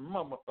glorious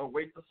moment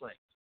awaits the saints.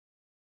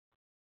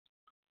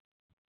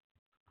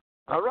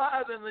 A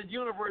rise in the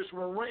universe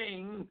will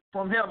ring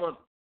from heaven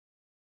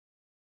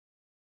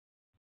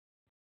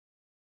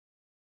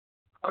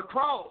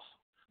across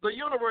the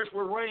universe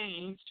will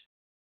reign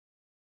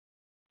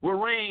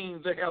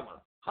to heaven.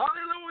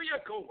 Hallelujah,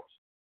 of course.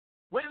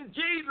 When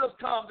Jesus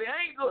comes, the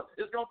angel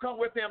is going to come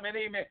with him, and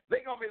amen.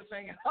 They're going to be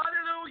singing,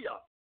 hallelujah.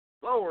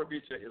 Glory be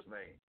to his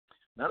name.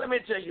 Now, let me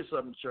tell you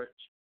something, church.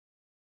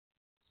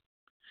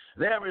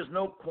 There is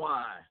no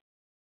choir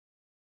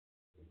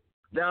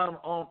down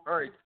on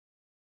earth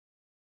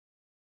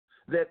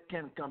that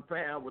can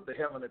compare with the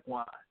heavenly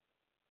choir.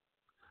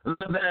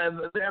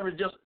 There is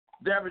just,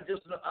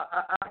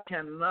 I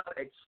cannot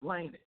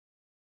explain it.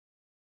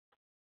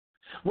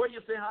 Well, you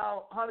say,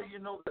 how do you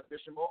know that,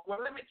 Bishop? Well,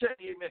 let me tell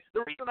you, amen.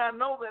 The reason I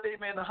know that,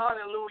 amen, the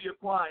hallelujah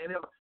choir in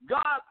heaven,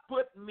 God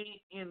put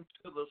me into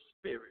the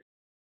spirit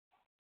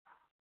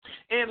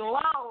and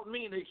allowed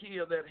me to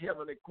hear that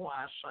heavenly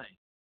choir sing.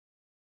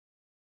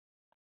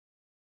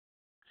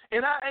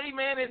 And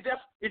amen,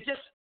 it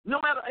just, no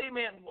matter,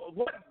 amen,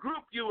 what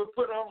group you would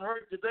put on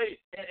earth today,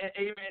 and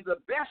amen, the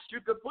best you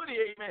could put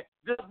it, amen,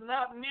 does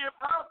not near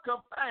about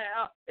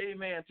compare,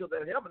 amen, to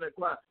that heavenly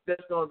choir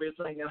that's going to be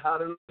singing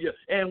hallelujah.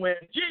 And when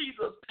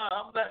Jesus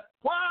comes, that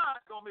choir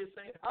is going to be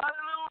singing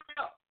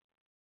hallelujah.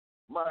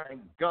 My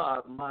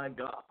God, my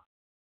God.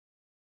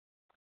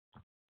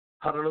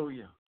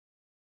 Hallelujah.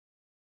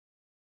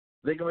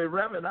 They're going to be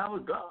revving our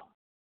God.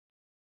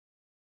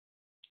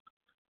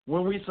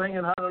 When we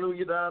singing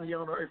hallelujah down here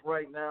on earth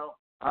right now,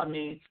 I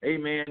mean,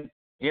 amen,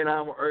 in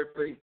our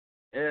earthly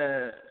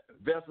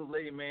vessels,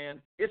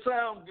 amen, it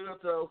sounds good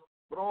to us,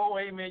 but oh,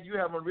 amen, you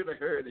haven't really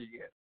heard it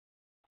yet.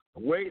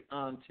 Wait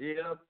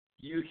until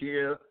you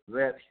hear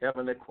that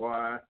heavenly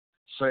choir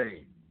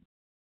sing.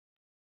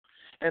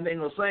 And they're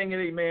going to sing it,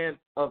 amen,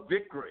 of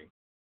victory.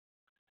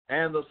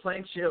 And the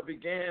saints shall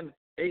begin,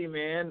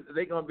 amen,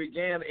 they're going to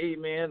begin,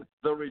 amen,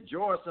 the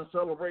rejoicing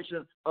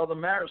celebration of the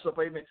marriage of,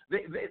 amen.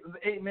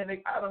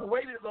 I've been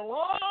waiting a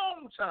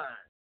long time.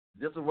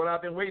 This is what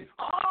I've been waiting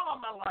all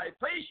of my life,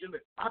 patiently.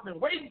 I've been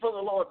waiting for the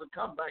Lord to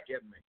come back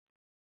at me.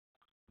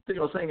 They're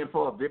going to sing it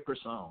for a victory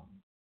song.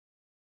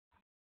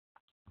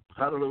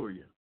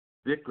 Hallelujah.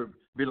 Victory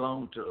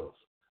belongs to us.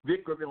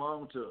 Victory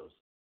belongs to us.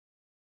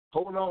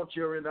 Hold on,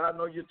 children. I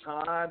know you're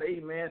tired,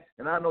 amen,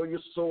 and I know you're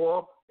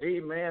sore,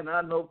 amen.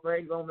 I know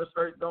things on this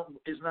earth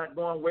is not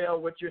going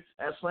well with you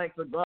as saints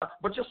of God,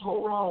 but just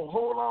hold on,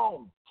 hold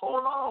on,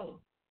 hold on.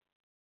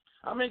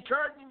 I'm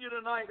encouraging you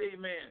tonight,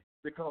 amen,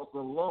 because the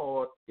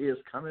Lord is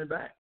coming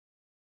back.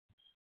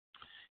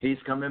 He's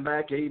coming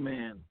back,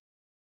 amen.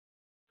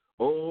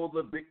 Oh,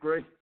 the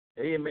victory,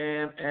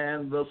 amen,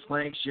 and the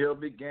saints shall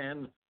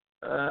begin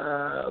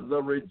the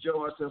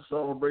rejoicing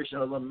celebration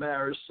of the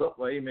marriage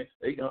supper, amen.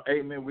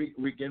 Amen.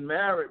 We get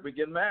married. We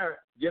get married.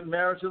 Get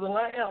married to the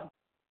Lamb.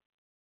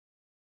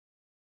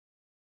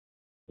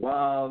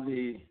 While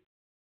the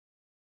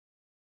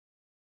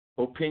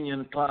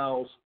opinion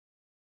clouds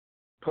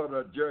put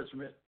a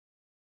judgment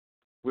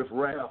with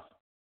wrath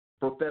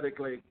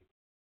prophetically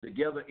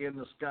together in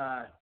the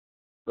sky,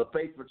 the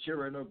faithful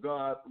children of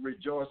God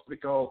rejoice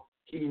because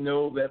he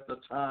knows that the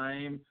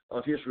time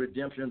of his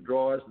redemption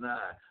draws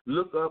nigh.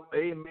 Look up,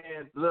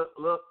 amen.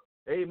 Look,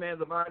 amen.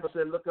 The Bible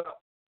said, look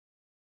up.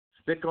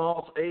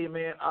 Because,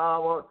 amen,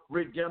 our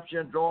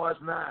redemption draws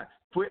nigh.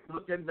 Quit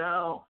looking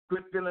down.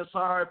 Quit feeling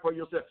sorry for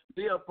yourself.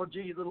 Live for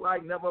Jesus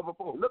like never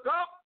before. Look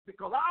up,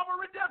 because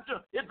our redemption,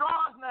 it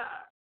draws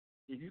nigh.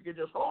 If you can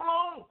just hold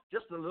on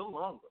just a little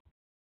longer.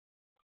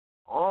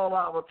 All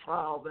our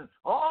trials and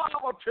all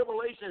our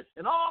tribulations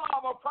and all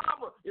our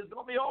problems is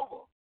going to be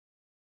over.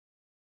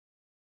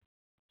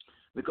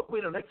 Because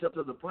we done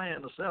accepted the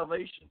plan of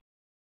salvation.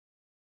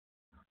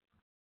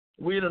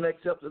 We done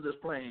accepted this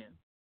plan.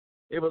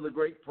 It was a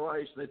great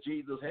price that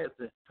Jesus had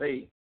to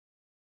pay.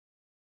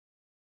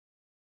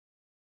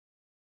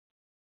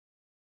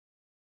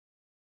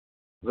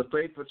 The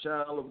faithful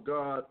child of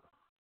God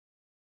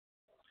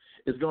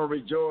is going to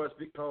rejoice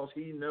because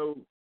he knows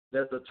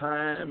that the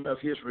time of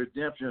his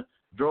redemption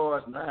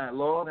draws nigh.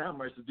 Lord have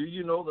mercy. Do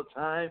you know the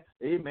time,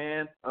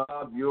 amen,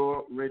 of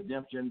your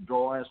redemption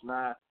draws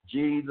nigh?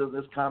 Jesus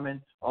is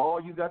coming.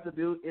 All you got to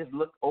do is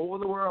look over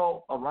the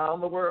world,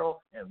 around the world,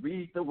 and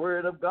read the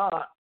word of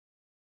God.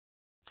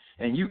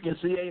 And you can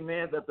see,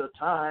 amen, that the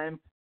time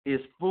is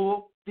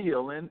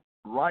fulfilling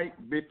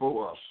right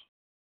before us.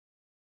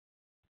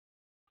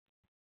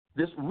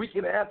 This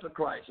wicked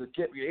Antichrist,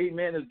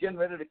 amen, is getting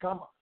ready to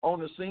come on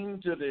the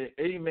scene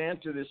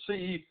to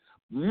deceive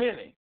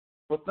many.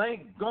 But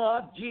thank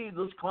God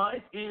Jesus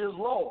Christ is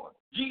Lord.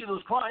 Jesus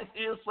Christ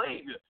is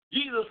Savior.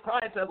 Jesus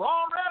Christ has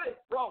already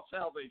brought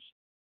salvation.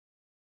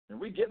 And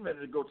we're getting ready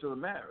to go to the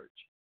marriage.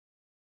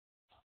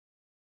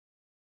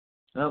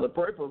 Now, the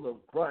purpose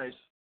of Christ,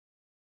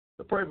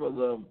 the purpose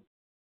of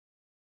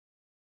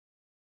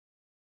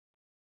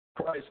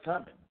Christ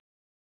coming,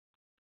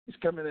 he's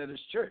coming at his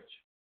church.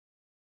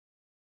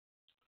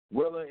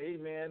 Whether,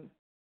 amen,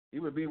 he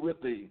would be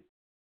with the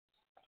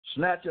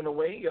snatching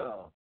away,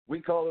 we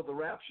call it the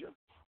rapture.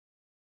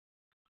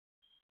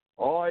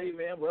 Or,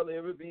 amen, whether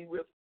it would be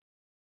with,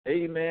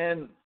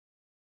 amen,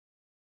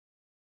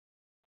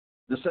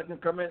 the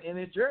second coming in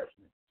his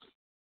judgment.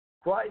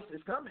 Christ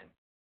is coming.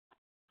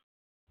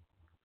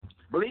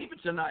 Believe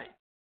it tonight.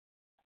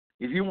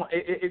 If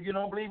you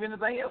don't believe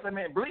anything else,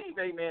 amen, believe,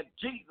 amen,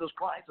 Jesus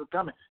Christ is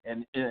coming.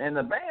 And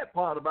the bad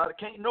part about it,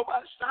 can't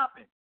nobody stop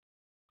him.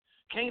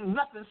 Can't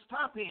nothing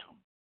stop him.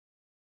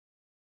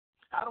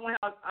 I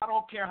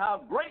don't care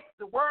how great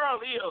the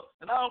world is,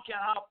 and I don't care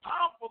how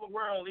powerful the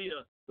world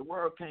is. The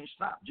world can't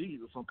stop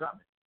Jesus from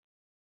coming.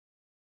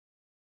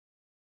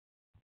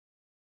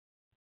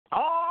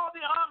 All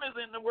the armies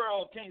in the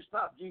world can't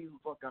stop Jesus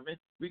from coming.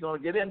 We're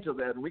going to get into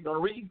that, and we're going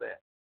to read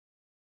that.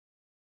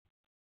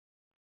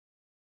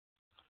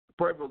 The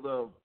purpose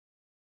of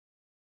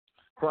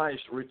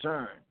Christ's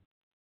return.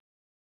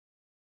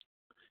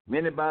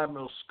 Many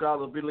Bible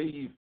scholars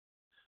believe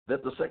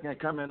that the second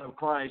coming of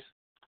Christ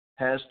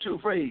has two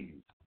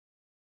phases.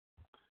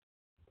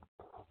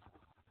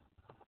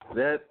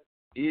 That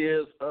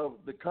is of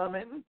the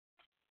coming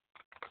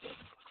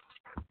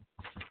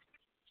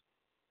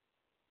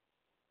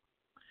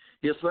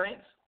his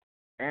saints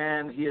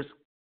and his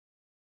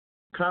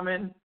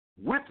coming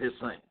with his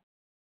saints.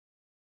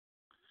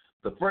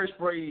 The first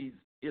phrase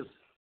is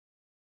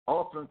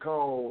often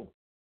called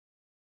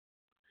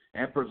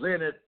and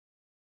presented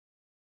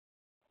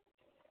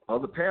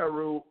of the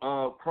parallel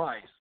of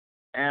Christ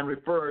and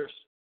refers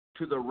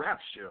to the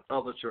rapture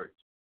of the church.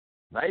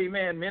 Now,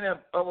 amen, many of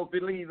us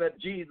believe that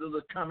Jesus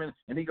is coming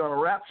and he's going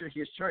to rapture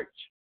his church.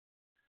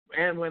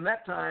 And when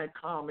that time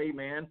comes,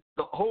 amen,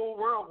 the whole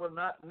world will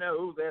not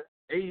know that,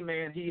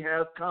 amen, he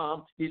has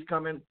come. He's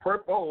coming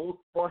purpose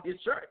for his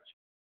church.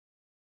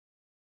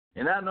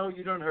 And I know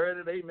you done heard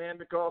it, amen,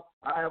 because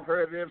I have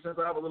heard it ever since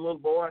I was a little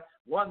boy.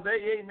 One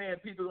day, amen,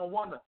 people are going to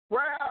wonder,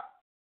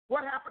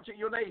 what happened to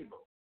your neighbor?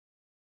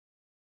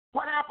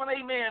 What happened,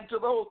 amen, to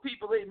those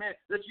people, amen,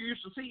 that you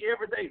used to see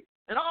every day?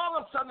 And all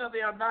of a sudden,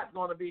 they are not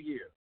going to be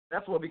here.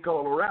 That's what we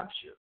call a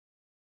rapture.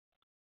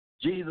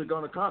 Jesus is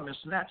going to come and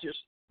snatch his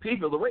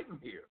people away from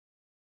here.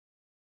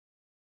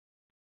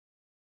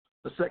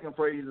 The second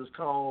phrase is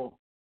called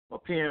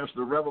appearance,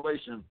 the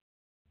revelation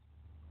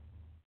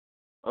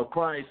of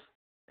Christ,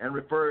 and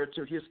referred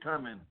to his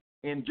coming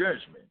in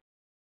judgment.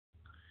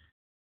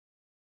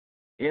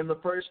 In the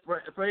first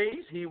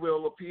phase, he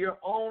will appear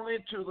only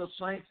to the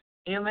saints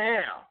in the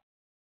air.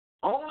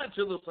 Only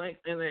to the saints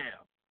in the air.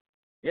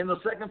 In the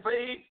second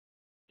phase,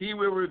 he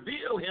will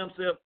reveal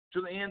himself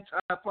to the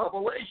entire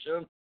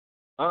population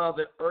of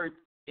the earth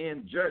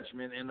in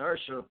judgment and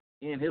usher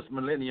in his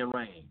millennial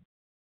reign.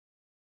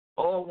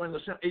 Or when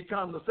he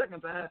comes the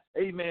second time,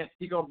 amen,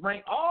 he's going to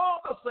bring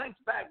all the saints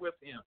back with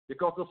him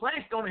because the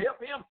saints going to help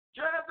him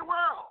judge the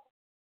world.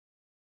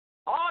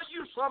 Are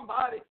you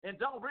somebody and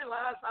don't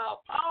realize how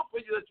powerful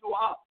that you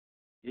are?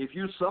 If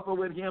you suffer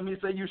with him, he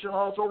said you should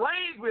also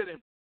reign with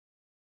him.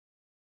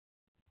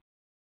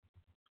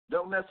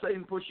 Don't let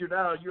Satan push you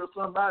down. You're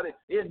somebody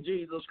in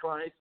Jesus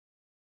Christ.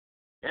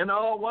 And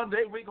one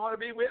day we're going to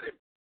be with him.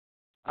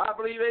 I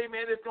believe,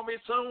 amen, it's going to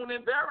be soon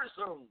and very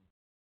soon.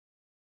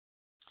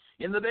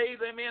 In the days,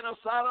 amen, of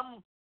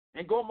Sodom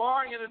and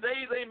Gomorrah, in the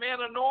days,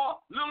 amen, of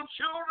Noah, little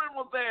children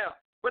were there.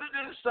 But it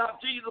didn't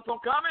stop Jesus from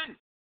coming.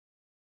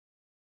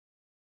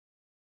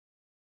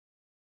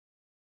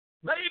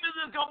 Babies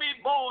is going to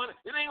be born.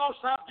 It ain't going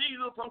to stop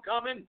Jesus from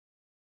coming.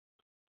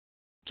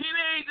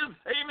 Teenagers,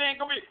 amen,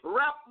 going to be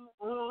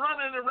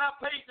running and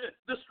rampaging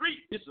the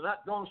street. It's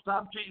not going to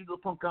stop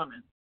Jesus from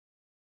coming.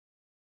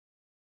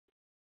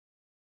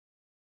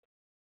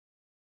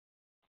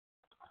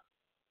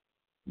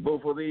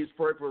 Both of these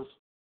purposes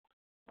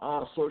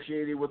are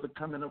associated with the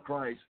coming of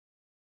Christ.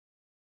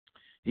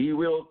 He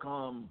will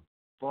come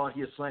for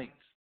his saints,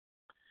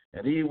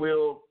 and he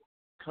will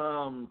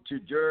come to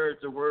judge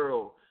the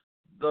world.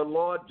 The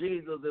Lord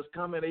Jesus is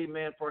coming,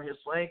 amen, for his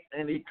saints,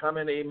 and he's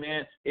coming,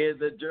 amen, is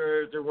to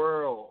judge the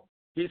world.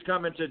 He's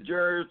coming to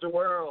judge the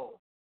world.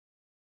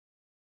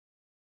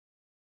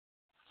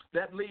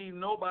 That leaves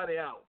nobody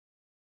out.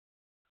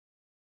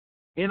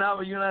 In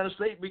our United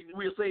States,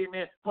 we'll say,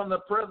 amen, from the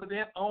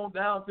president on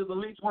down to the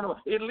least one of us,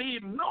 it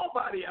leaves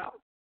nobody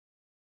out.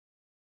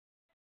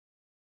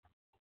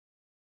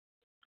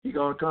 He's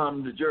going to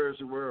come to judge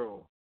the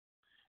world.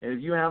 And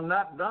if you have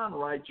not done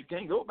right, you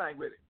can't go back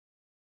with it.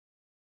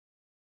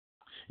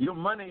 Your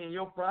money and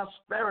your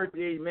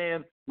prosperity,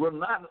 amen, will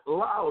not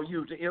allow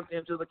you to enter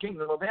into the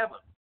kingdom of heaven.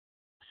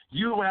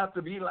 You have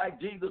to be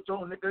like Jesus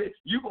told Nicodemus.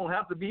 You're going to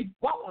have to be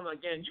born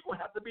again. You're going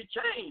to have to be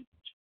changed.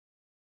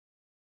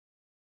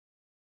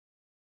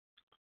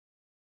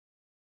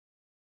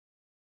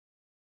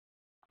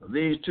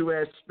 These two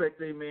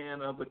aspects,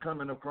 amen, of the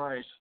coming of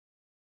Christ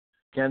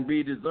can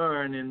be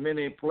discerned in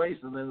many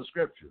places in the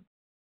Scripture.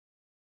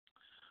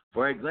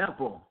 For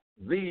example,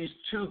 these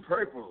two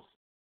purposes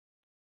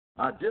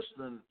are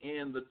distant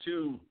in the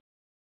two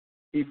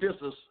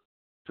epistles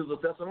to the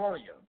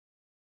Thessalonians.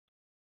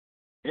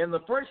 In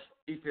the first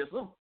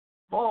epistle,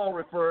 Paul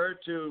referred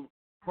to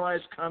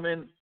Christ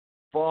coming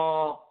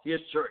for his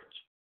church.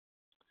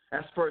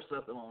 That's 1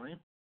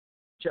 Thessalonians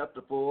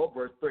chapter 4,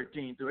 verse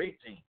 13 to 18.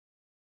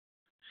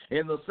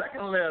 In the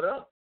second letter,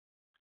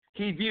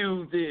 he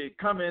viewed the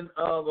coming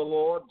of the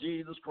Lord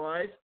Jesus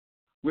Christ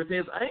with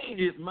his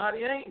angels,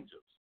 mighty angels,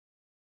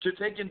 to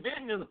take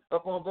vengeance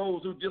upon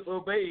those who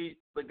disobeyed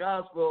the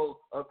gospel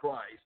of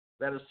Christ.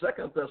 That is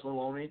 2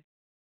 Thessalonians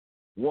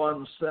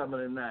 1, 7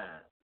 and 9.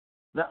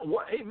 Now,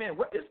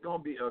 it's going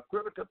to be a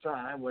critical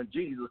time when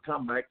Jesus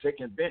come back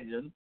taking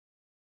vengeance,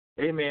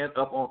 amen,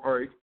 up on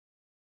earth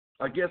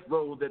against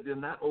those that did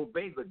not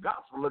obey the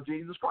gospel of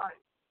Jesus Christ.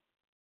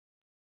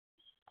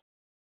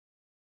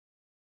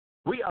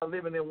 We are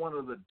living in one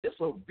of the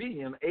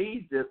disobedient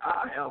ages that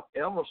I have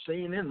ever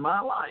seen in my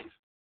life.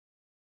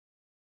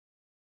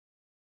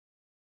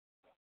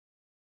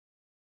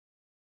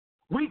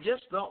 We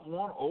just don't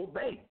want to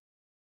obey.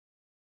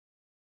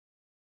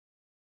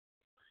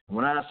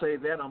 When I say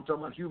that, I'm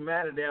talking about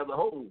humanity as a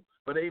whole.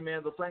 But,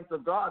 amen, the saints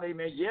of God,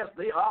 amen, yes,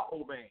 they are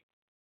obeying.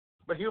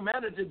 But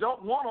humanity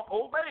don't want to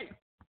obey.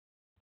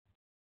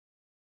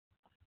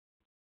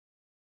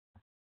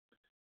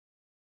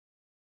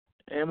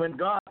 And when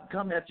God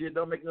come at you, it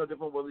don't make no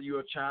difference whether you're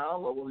a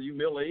child or whether you're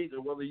middle-aged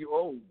or whether you're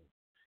old.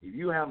 If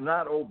you have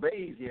not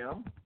obeyed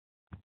him,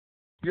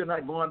 you're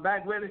not going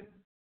back with him.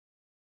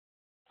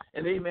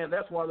 And amen,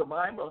 that's why the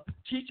Bible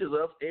teaches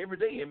us every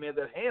day, amen,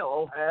 that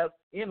hell has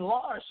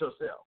enlarged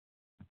herself.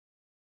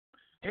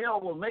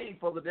 Hell was made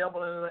for the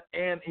devil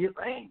and his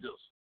angels.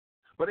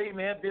 But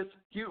amen, this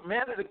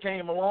humanity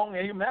came along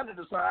and humanity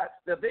decided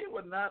that they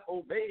would not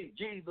obey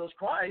Jesus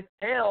Christ.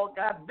 Hell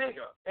got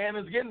bigger and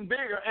it's getting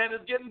bigger and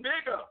it's getting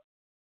bigger.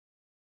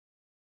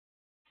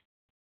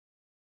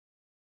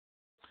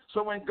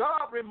 So when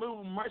God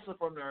removed mercy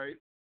from the earth,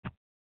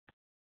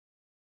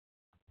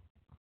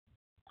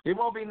 it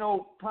won't be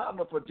no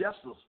problem for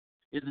justice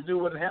is to do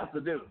what it has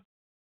to do.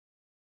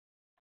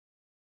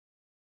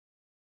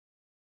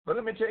 But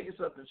let me tell you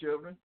something,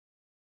 children.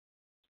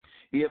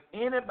 If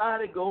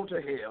anybody go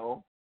to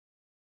hell,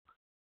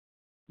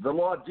 the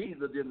Lord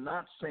Jesus did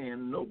not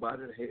send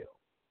nobody to hell.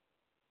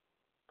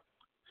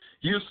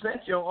 You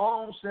sent your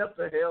own self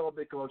to hell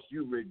because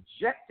you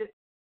rejected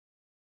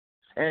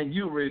and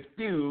you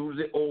refused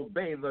to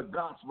obey the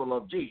gospel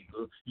of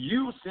Jesus.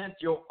 You sent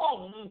your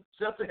own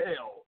self to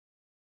hell.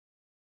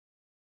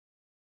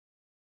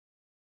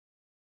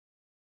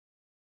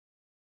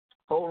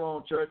 Hold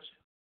on, church.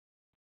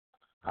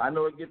 I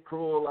know it gets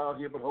cruel out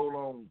here, but hold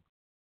on.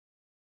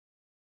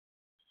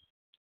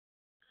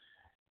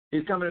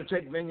 He's coming to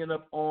take vengeance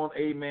up on,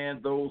 amen,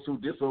 those who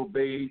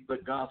disobeyed the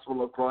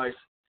gospel of Christ.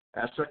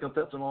 As 2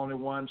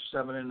 Thessalonians 1,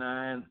 7 and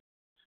 9.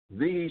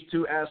 These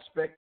two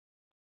aspects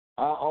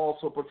are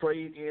also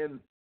portrayed in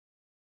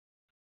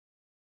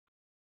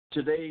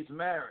today's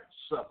marriage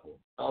supper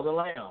of the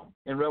Lamb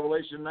in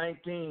Revelation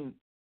 19,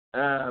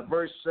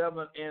 verse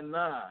 7 and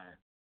 9.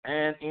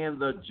 And in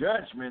the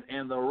judgment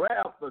and the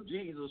wrath of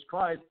Jesus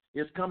Christ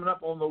is coming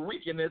up on the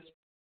wickedness,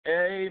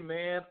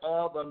 amen,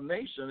 of the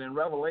nation in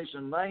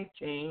Revelation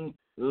 19,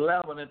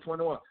 11 and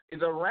 21.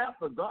 The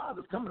wrath of God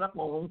is coming up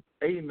on,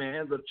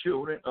 amen, the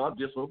children of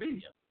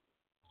disobedience.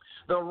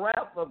 The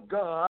wrath of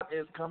God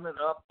is coming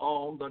up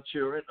on the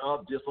children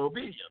of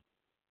disobedience.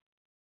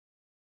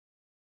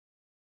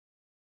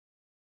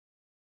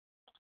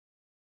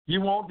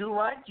 You won't do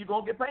right, you're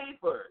going to get paid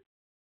for it.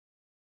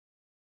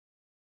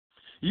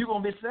 You're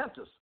going to be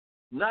sentenced,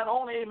 not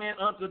only, amen,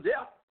 unto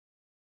death,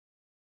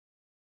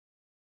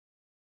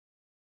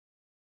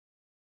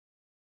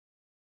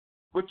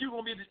 but you're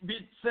going to be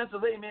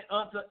sentenced, amen,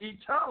 unto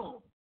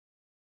eternal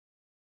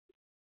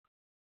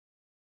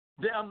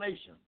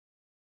damnation.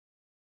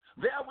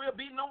 There will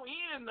be no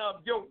end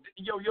of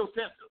your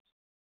sentence.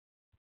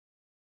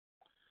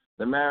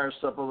 The marriage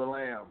supper of the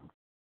Lamb.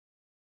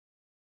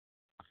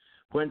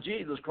 When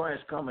Jesus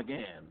Christ come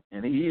again,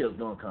 and he is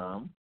going to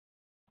come,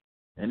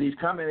 and he's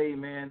coming,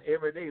 amen,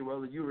 every day,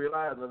 whether you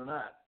realize it or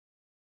not.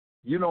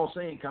 You don't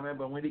see him coming,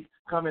 but when he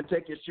come and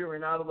take his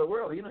children out of the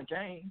world, he done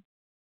came.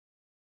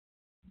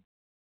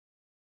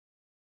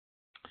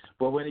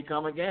 But when he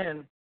come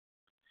again,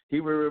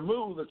 he will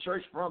remove the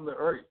church from the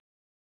earth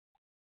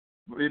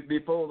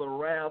before the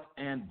wrath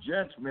and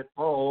judgment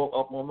fall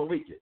upon the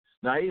wicked.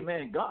 Now,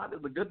 amen, God is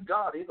a good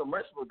God. He's a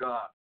merciful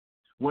God.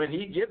 When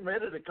he getting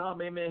ready to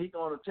come, amen, he's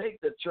going to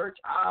take the church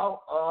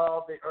out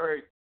of the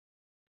earth.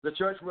 The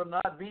church will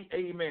not be,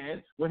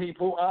 amen, when he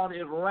pour out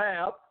his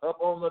wrath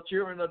upon the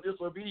children of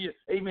disobedience.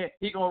 Amen.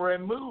 He's going to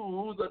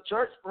remove the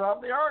church from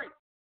the earth.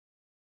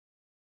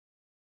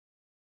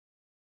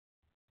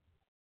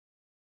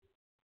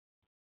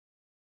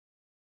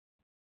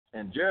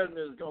 And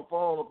judgment is going to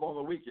fall upon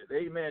the wicked.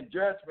 Amen.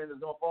 Judgment is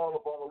going to fall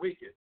upon the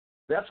wicked.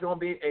 That's going to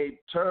be a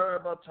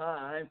terrible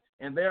time,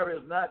 and there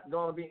is not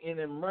going to be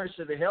any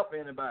mercy to help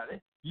anybody.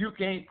 You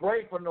can't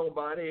pray for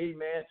nobody,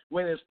 amen,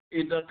 when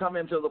it doesn't come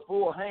into the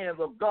full hands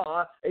of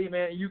God,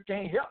 amen. You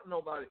can't help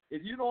nobody.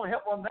 If you don't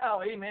help them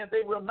now, amen,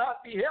 they will not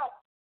be helped.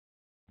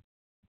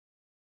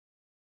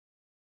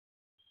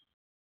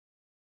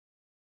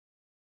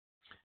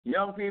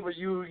 Young people,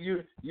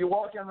 you're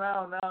walking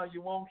around now,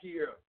 you won't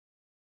hear.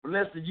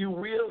 Listen, you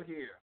will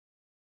hear.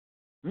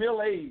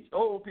 Middle-aged,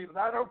 old people,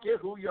 I don't care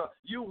who you are,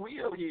 you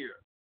will hear.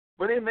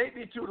 But it may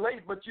be too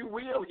late, but you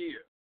will hear.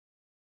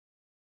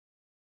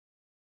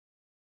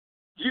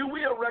 You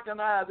will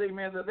recognize,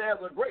 amen, that there's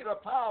a greater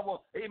power,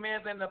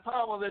 amen, than the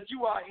power that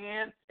you are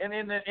in, and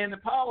in the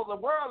power of the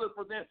world is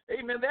presented.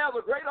 Amen, there's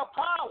a greater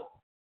power.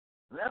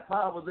 And that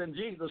power is in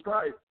Jesus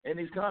Christ, and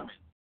he's coming.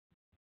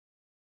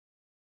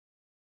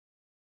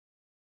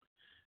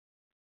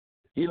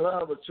 He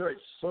loved the church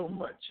so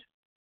much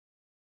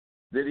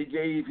that he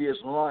gave his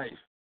life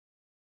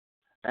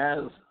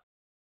as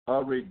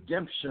a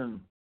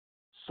redemption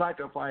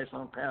sacrifice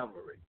on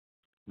Calvary.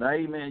 Now,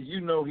 amen, you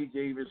know he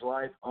gave his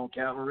life on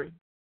Calvary.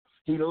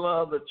 He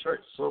loved the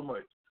church so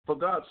much. For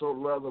God so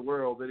loved the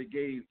world that he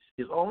gave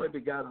his only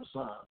begotten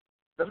Son,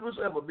 that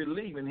whosoever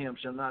believe in him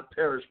shall not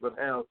perish but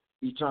have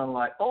eternal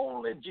life.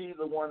 Only Jesus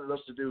wanted us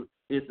to do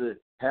is to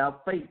have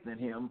faith in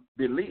him,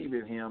 believe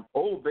in him,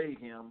 obey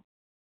him,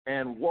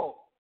 and walk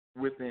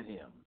within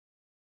him.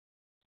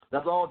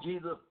 That's all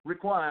Jesus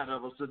required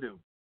of us to do.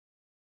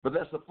 But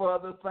that's the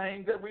further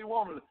thing that we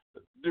want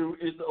to do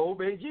is to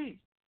obey Jesus.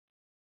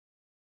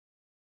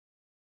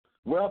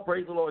 Well,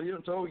 praise the Lord. He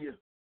done told you,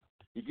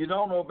 if you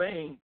don't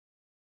obey him,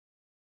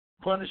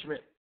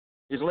 punishment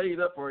is laid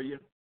up for you.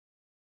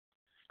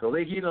 Because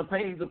he done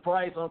paid the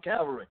price on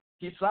Calvary.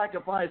 He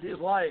sacrificed his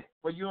life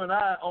for you and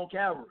I on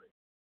Calvary.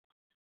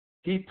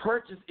 He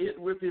purchased it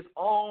with his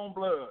own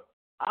blood.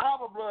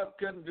 Our blood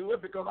couldn't do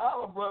it because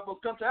our blood was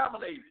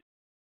contaminated.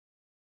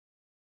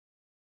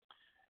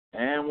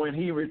 And when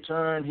he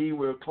returned, he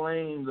will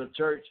claim the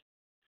church,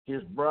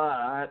 his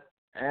bride,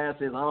 as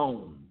his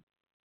own.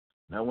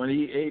 Now, when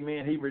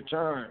he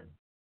returned,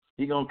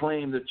 he's going to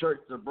claim the church,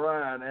 the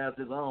bride, as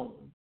his own.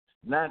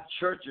 Not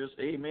churches,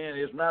 amen.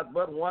 It's not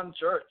but one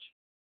church.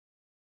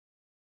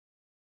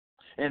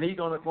 And he's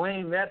going to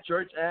claim that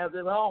church as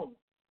his own.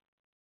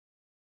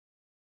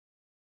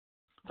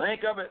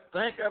 Think of it.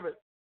 Think of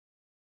it.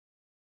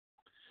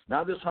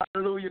 Now, this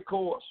hallelujah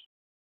chorus,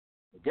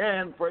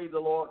 again, praise the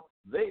Lord,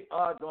 they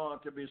are going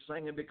to be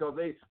singing because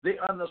they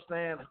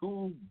understand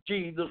who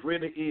Jesus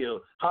really is,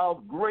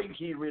 how great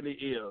he really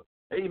is.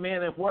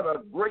 Amen. And what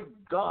a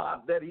great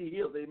God that he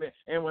is. Amen.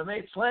 And when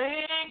they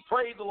sing,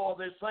 praise the Lord,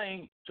 they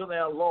sing to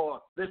their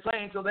Lord. They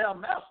sing to their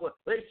master.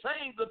 They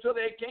sing to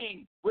their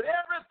king with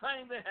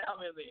everything they have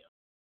in them.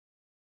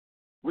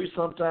 We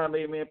sometimes,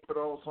 amen, put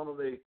on some of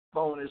the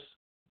phonies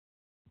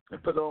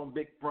and put on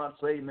big fronts,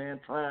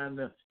 amen, trying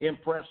to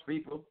impress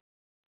people.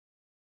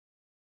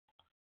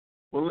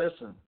 Well,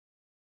 listen.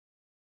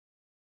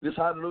 This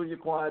hallelujah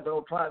choir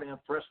don't try to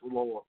impress the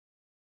Lord.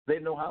 They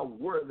know how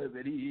worthy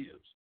that he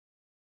is.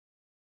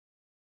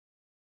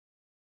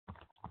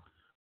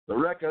 The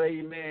record,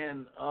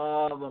 amen,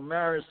 of the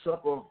marriage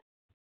supper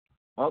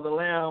of the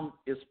Lamb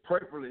is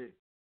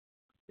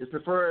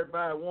preferred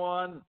by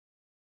one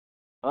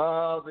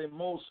of the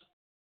most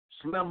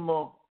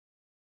slender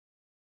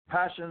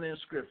passion in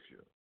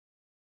Scripture.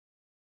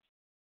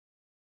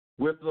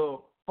 With the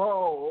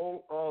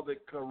fall of the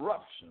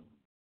corruption,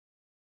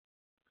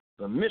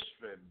 the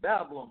mystery,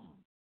 Babylon,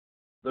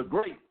 the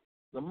great,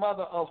 the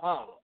mother of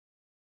Harlem.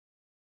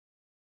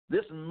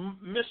 This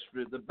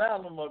mystery, the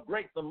Babylon of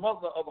great, the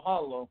mother of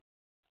Harlem,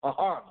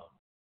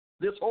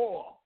 this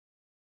whore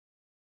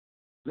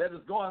that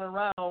is going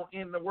around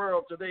in the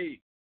world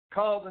today,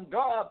 causing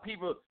God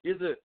people is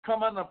to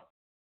come under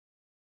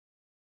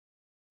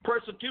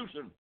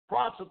persecution,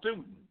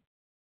 prostituting.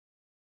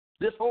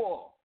 This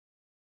whore,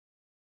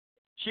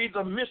 she's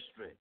a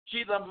mystery.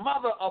 She's a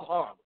mother of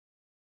Harlem.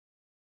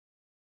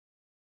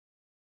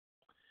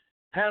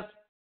 Has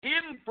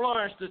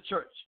influenced the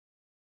church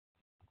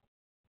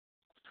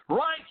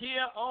right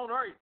here on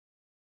earth.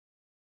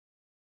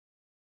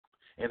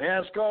 And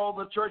has called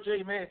the church,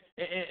 amen,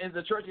 and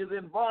the church is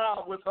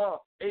involved with her,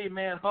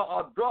 amen, her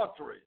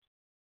adultery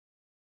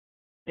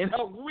and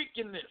her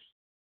wickedness.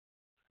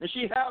 And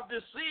she have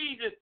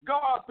deceived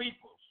God's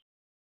peoples.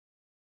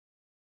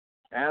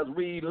 As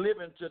we live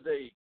in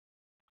today,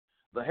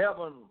 the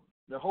heaven,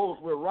 the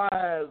host will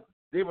rise,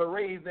 they will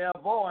raise their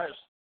voice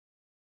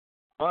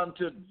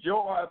unto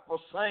joy for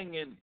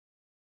singing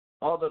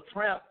of the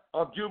tramp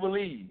of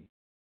Jubilee.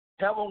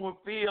 Heaven will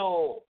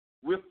fill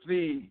with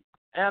the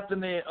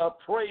anthony of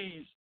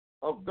praise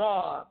of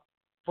God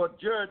for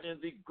judging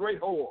the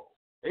great whore.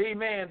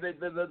 Amen.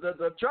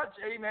 The church,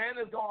 amen,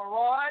 is going to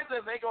rise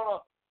and they're going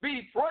to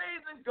be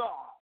praising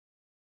God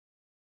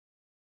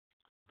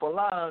for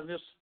allowing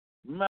this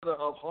mother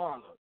of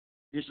harlot.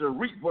 He shall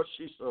reap what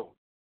she sowed.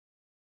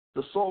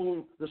 The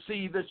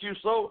seed that you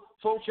sow,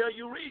 so shall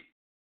you reap.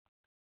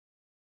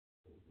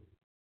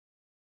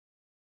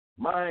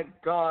 My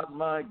God,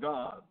 my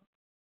God.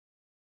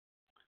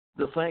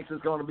 The saints is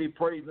going to be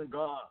praising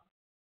God.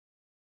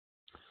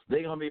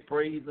 They're going to be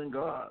praising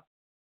God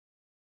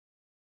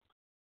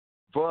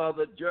for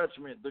the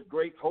judgment, the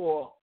great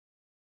whore,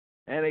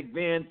 and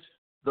avenge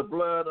the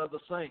blood of the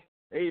saints.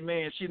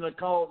 Amen. She done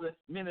caused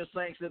many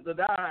saints to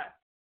die.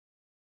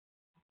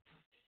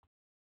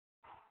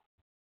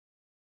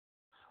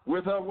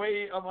 With her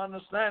way of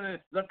understanding,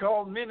 they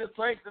caused many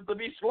saints to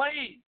be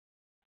slain.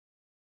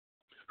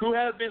 Who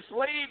has been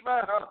slayed by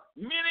her.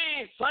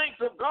 Many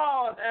saints of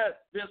God have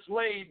been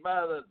slayed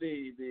by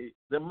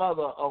the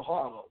mother of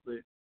harlot,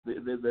 the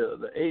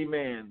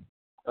amen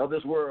of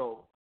this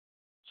world,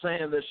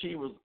 saying that she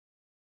was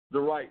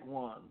the right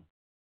one.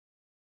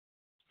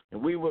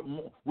 And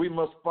we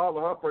must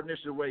follow her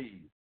pernicious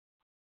ways.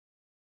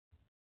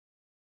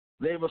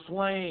 They were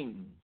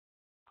slain.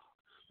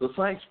 The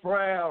saints'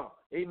 prayer,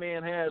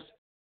 amen, has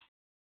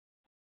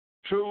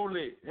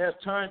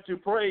turned to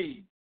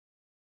praise.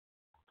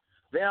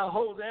 Their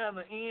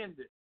Hosanna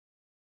ended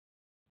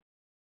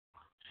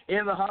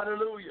in the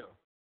hallelujah.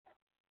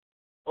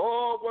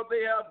 Oh, what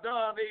they have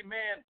done,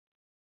 amen.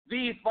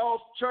 These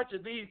false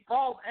churches, these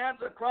false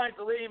antichrists,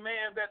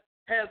 amen, that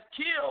has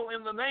killed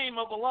in the name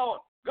of the Lord.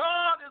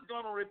 God is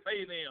going to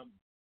repay them.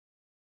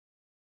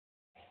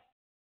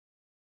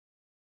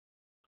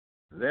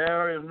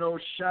 There is no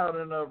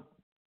shouting of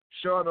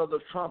short of the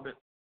trumpet,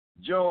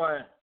 joy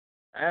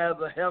as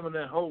the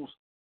heavenly host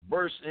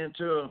bursts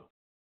into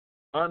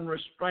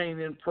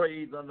unrestrained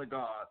praise unto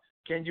God.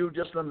 Can you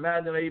just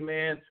imagine,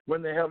 amen,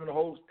 when the heaven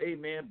host,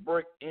 amen,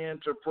 break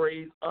into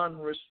praise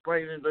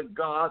unrestrained to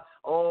God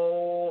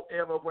all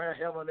everywhere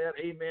heaven at,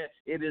 amen.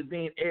 It is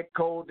being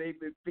echoed, they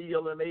be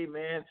feeling,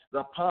 amen,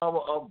 the power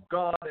of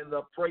God and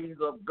the praise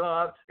of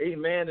God,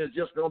 amen, is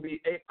just going to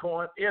be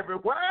echoing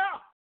everywhere.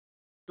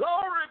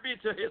 Glory be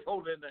to his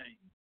holy name.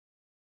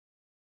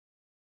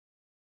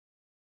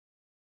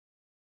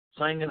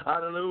 Singing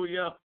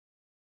hallelujah,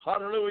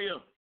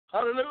 hallelujah,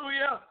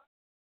 hallelujah.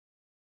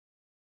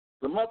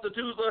 The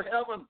multitudes of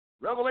heaven,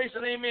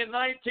 Revelation, amen,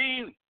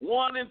 19,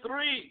 1 and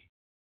 3.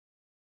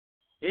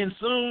 And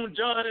soon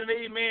joined,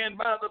 amen,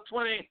 by the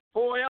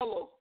 24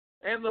 elders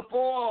and the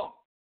 4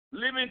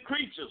 living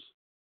creatures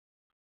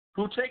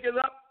who take it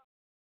up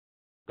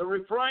the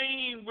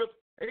refrain with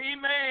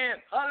amen,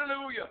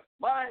 hallelujah.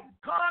 My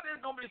God,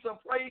 there's going to be some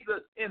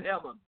praises in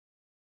heaven.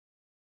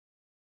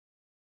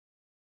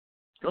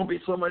 There's going to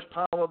be so much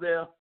power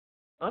there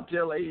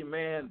until,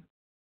 amen,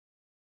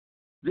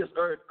 this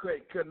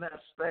earthquake could not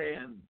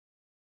stand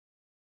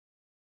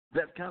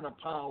that kind of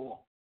power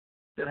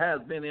that has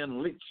been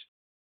unleashed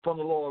from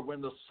the Lord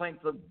when the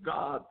saints of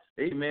God,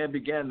 amen,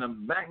 began to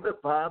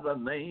magnify the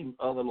name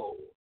of the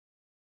Lord.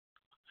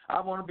 I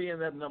want to be in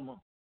that number.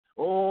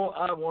 Oh,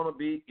 I want to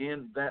be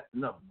in that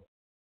number.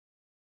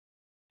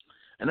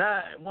 And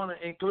I want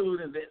to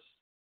include in this,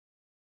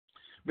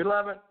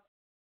 beloved,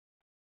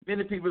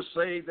 many people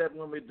say that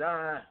when we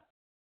die,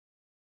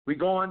 we're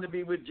going to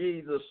be with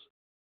Jesus.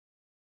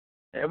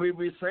 And we'll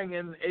be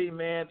singing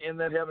amen in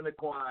that heavenly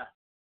choir.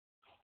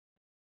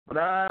 But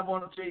I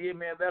want to tell you,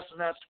 amen, that's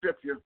not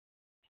scripture.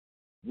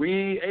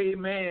 We,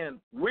 amen,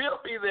 will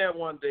be there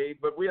one day,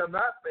 but we are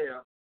not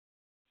there.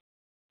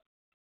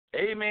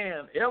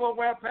 Amen.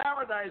 Everywhere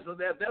paradise is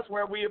at, that's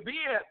where we'll be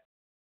at.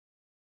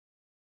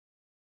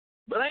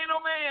 But ain't no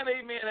man,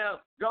 amen, has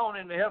gone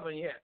into heaven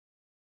yet.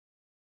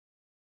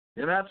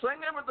 They're not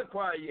singing with the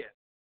choir yet.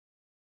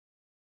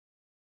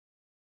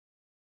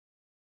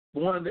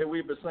 One day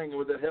we'll be singing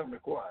with that heavenly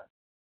choir.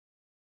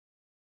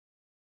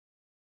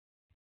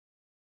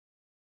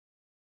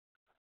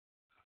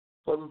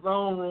 For the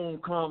throne room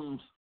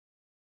comes,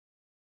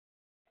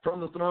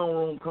 from the throne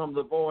room comes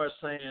a voice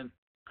saying,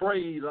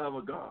 praise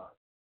our God.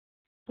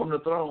 From the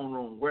throne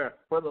room, where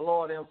the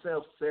Lord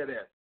himself said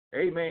it.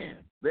 Amen.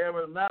 There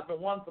will not be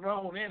one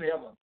throne in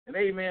heaven. And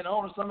amen,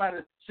 only somebody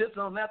sits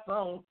on that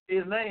throne,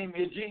 his name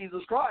is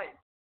Jesus Christ.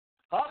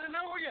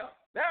 Hallelujah.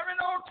 There are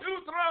no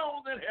two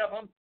thrones in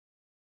heaven.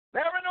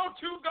 There are no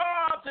two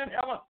gods in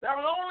heaven. There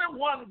is only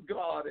one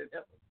God in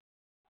heaven.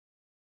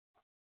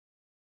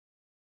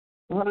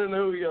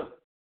 Hallelujah.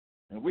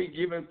 And we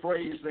give him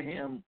praise to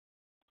him.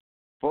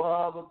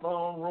 For the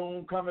throne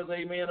room cometh,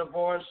 amen, a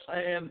voice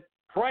saying,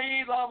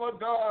 praise our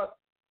God,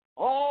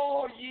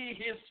 all ye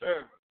his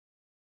servants,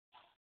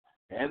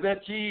 and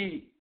that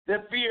ye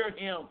that fear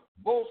him,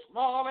 both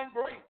small and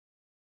great.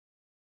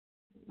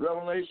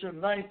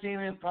 Revelation 19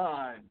 and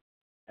 5.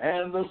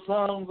 And the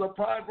sons of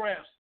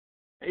progress,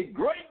 a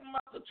great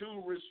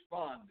multitude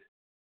responded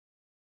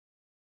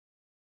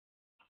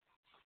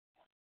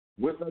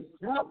with a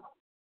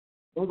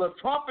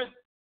trumpet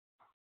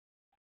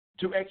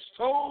to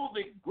extol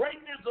the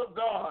greatness of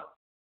God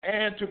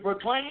and to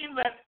proclaim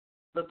that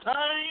the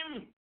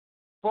time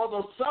for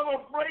the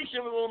celebration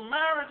of the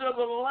marriage of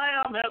the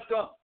Lamb has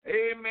come.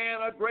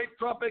 Amen. A great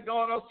trumpet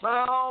going to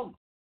sound.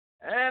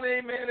 And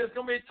amen, it's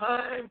going to be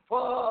time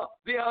for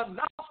the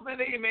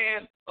announcement,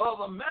 amen, of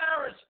the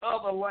marriage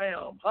of the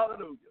Lamb.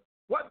 Hallelujah.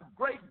 What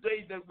great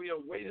day that we are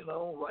waiting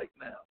on right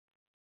now.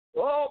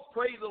 Oh,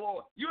 praise the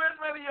Lord. You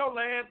enter your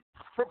land,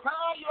 prepare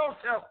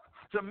yourself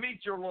to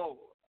meet your Lord.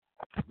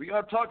 We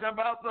are talking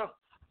about the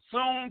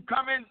soon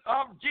coming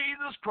of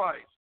Jesus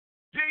Christ.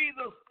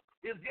 Jesus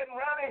is getting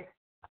ready,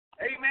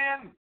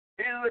 amen,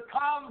 and to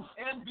come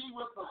and be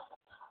with us.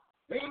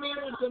 Amen,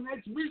 until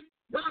next week.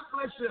 God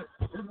bless you.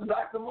 This is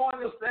Dr. Moore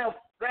yourself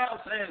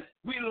saying,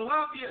 we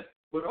love you,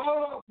 but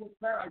oh,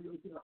 prepare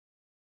yourself.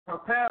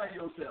 Prepare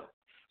yourself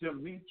to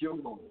meet your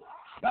Lord.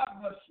 God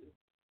bless you.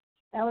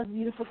 That was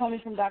beautiful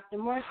coming from Dr.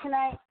 Moore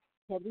tonight.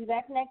 He'll be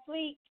back next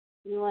week.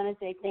 We want to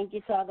say thank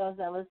you to all those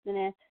that are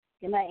listening.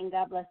 Good night, and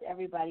God bless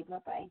everybody.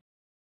 Bye-bye.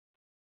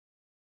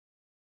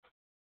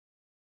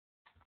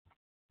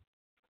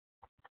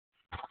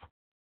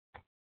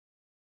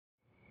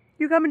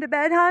 You coming to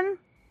bed, hon?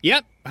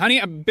 Yep,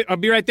 honey, I'll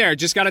be right there.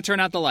 Just got to turn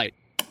out the light.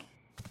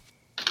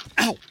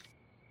 Ow!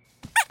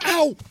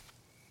 Ow!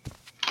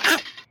 Ow!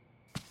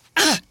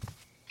 Ah!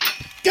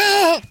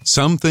 Ah!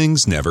 Some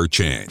things never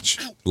change.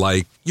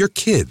 Like your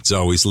kids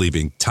always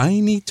leaving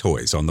tiny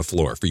toys on the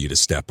floor for you to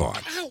step on.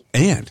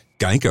 And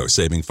Geico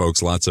saving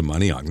folks lots of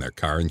money on their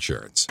car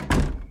insurance.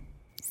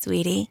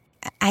 Sweetie,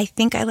 I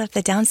think I left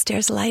the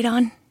downstairs light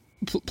on.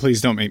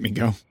 Please don't make me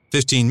go.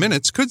 15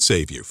 minutes could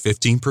save you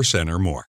 15% or more.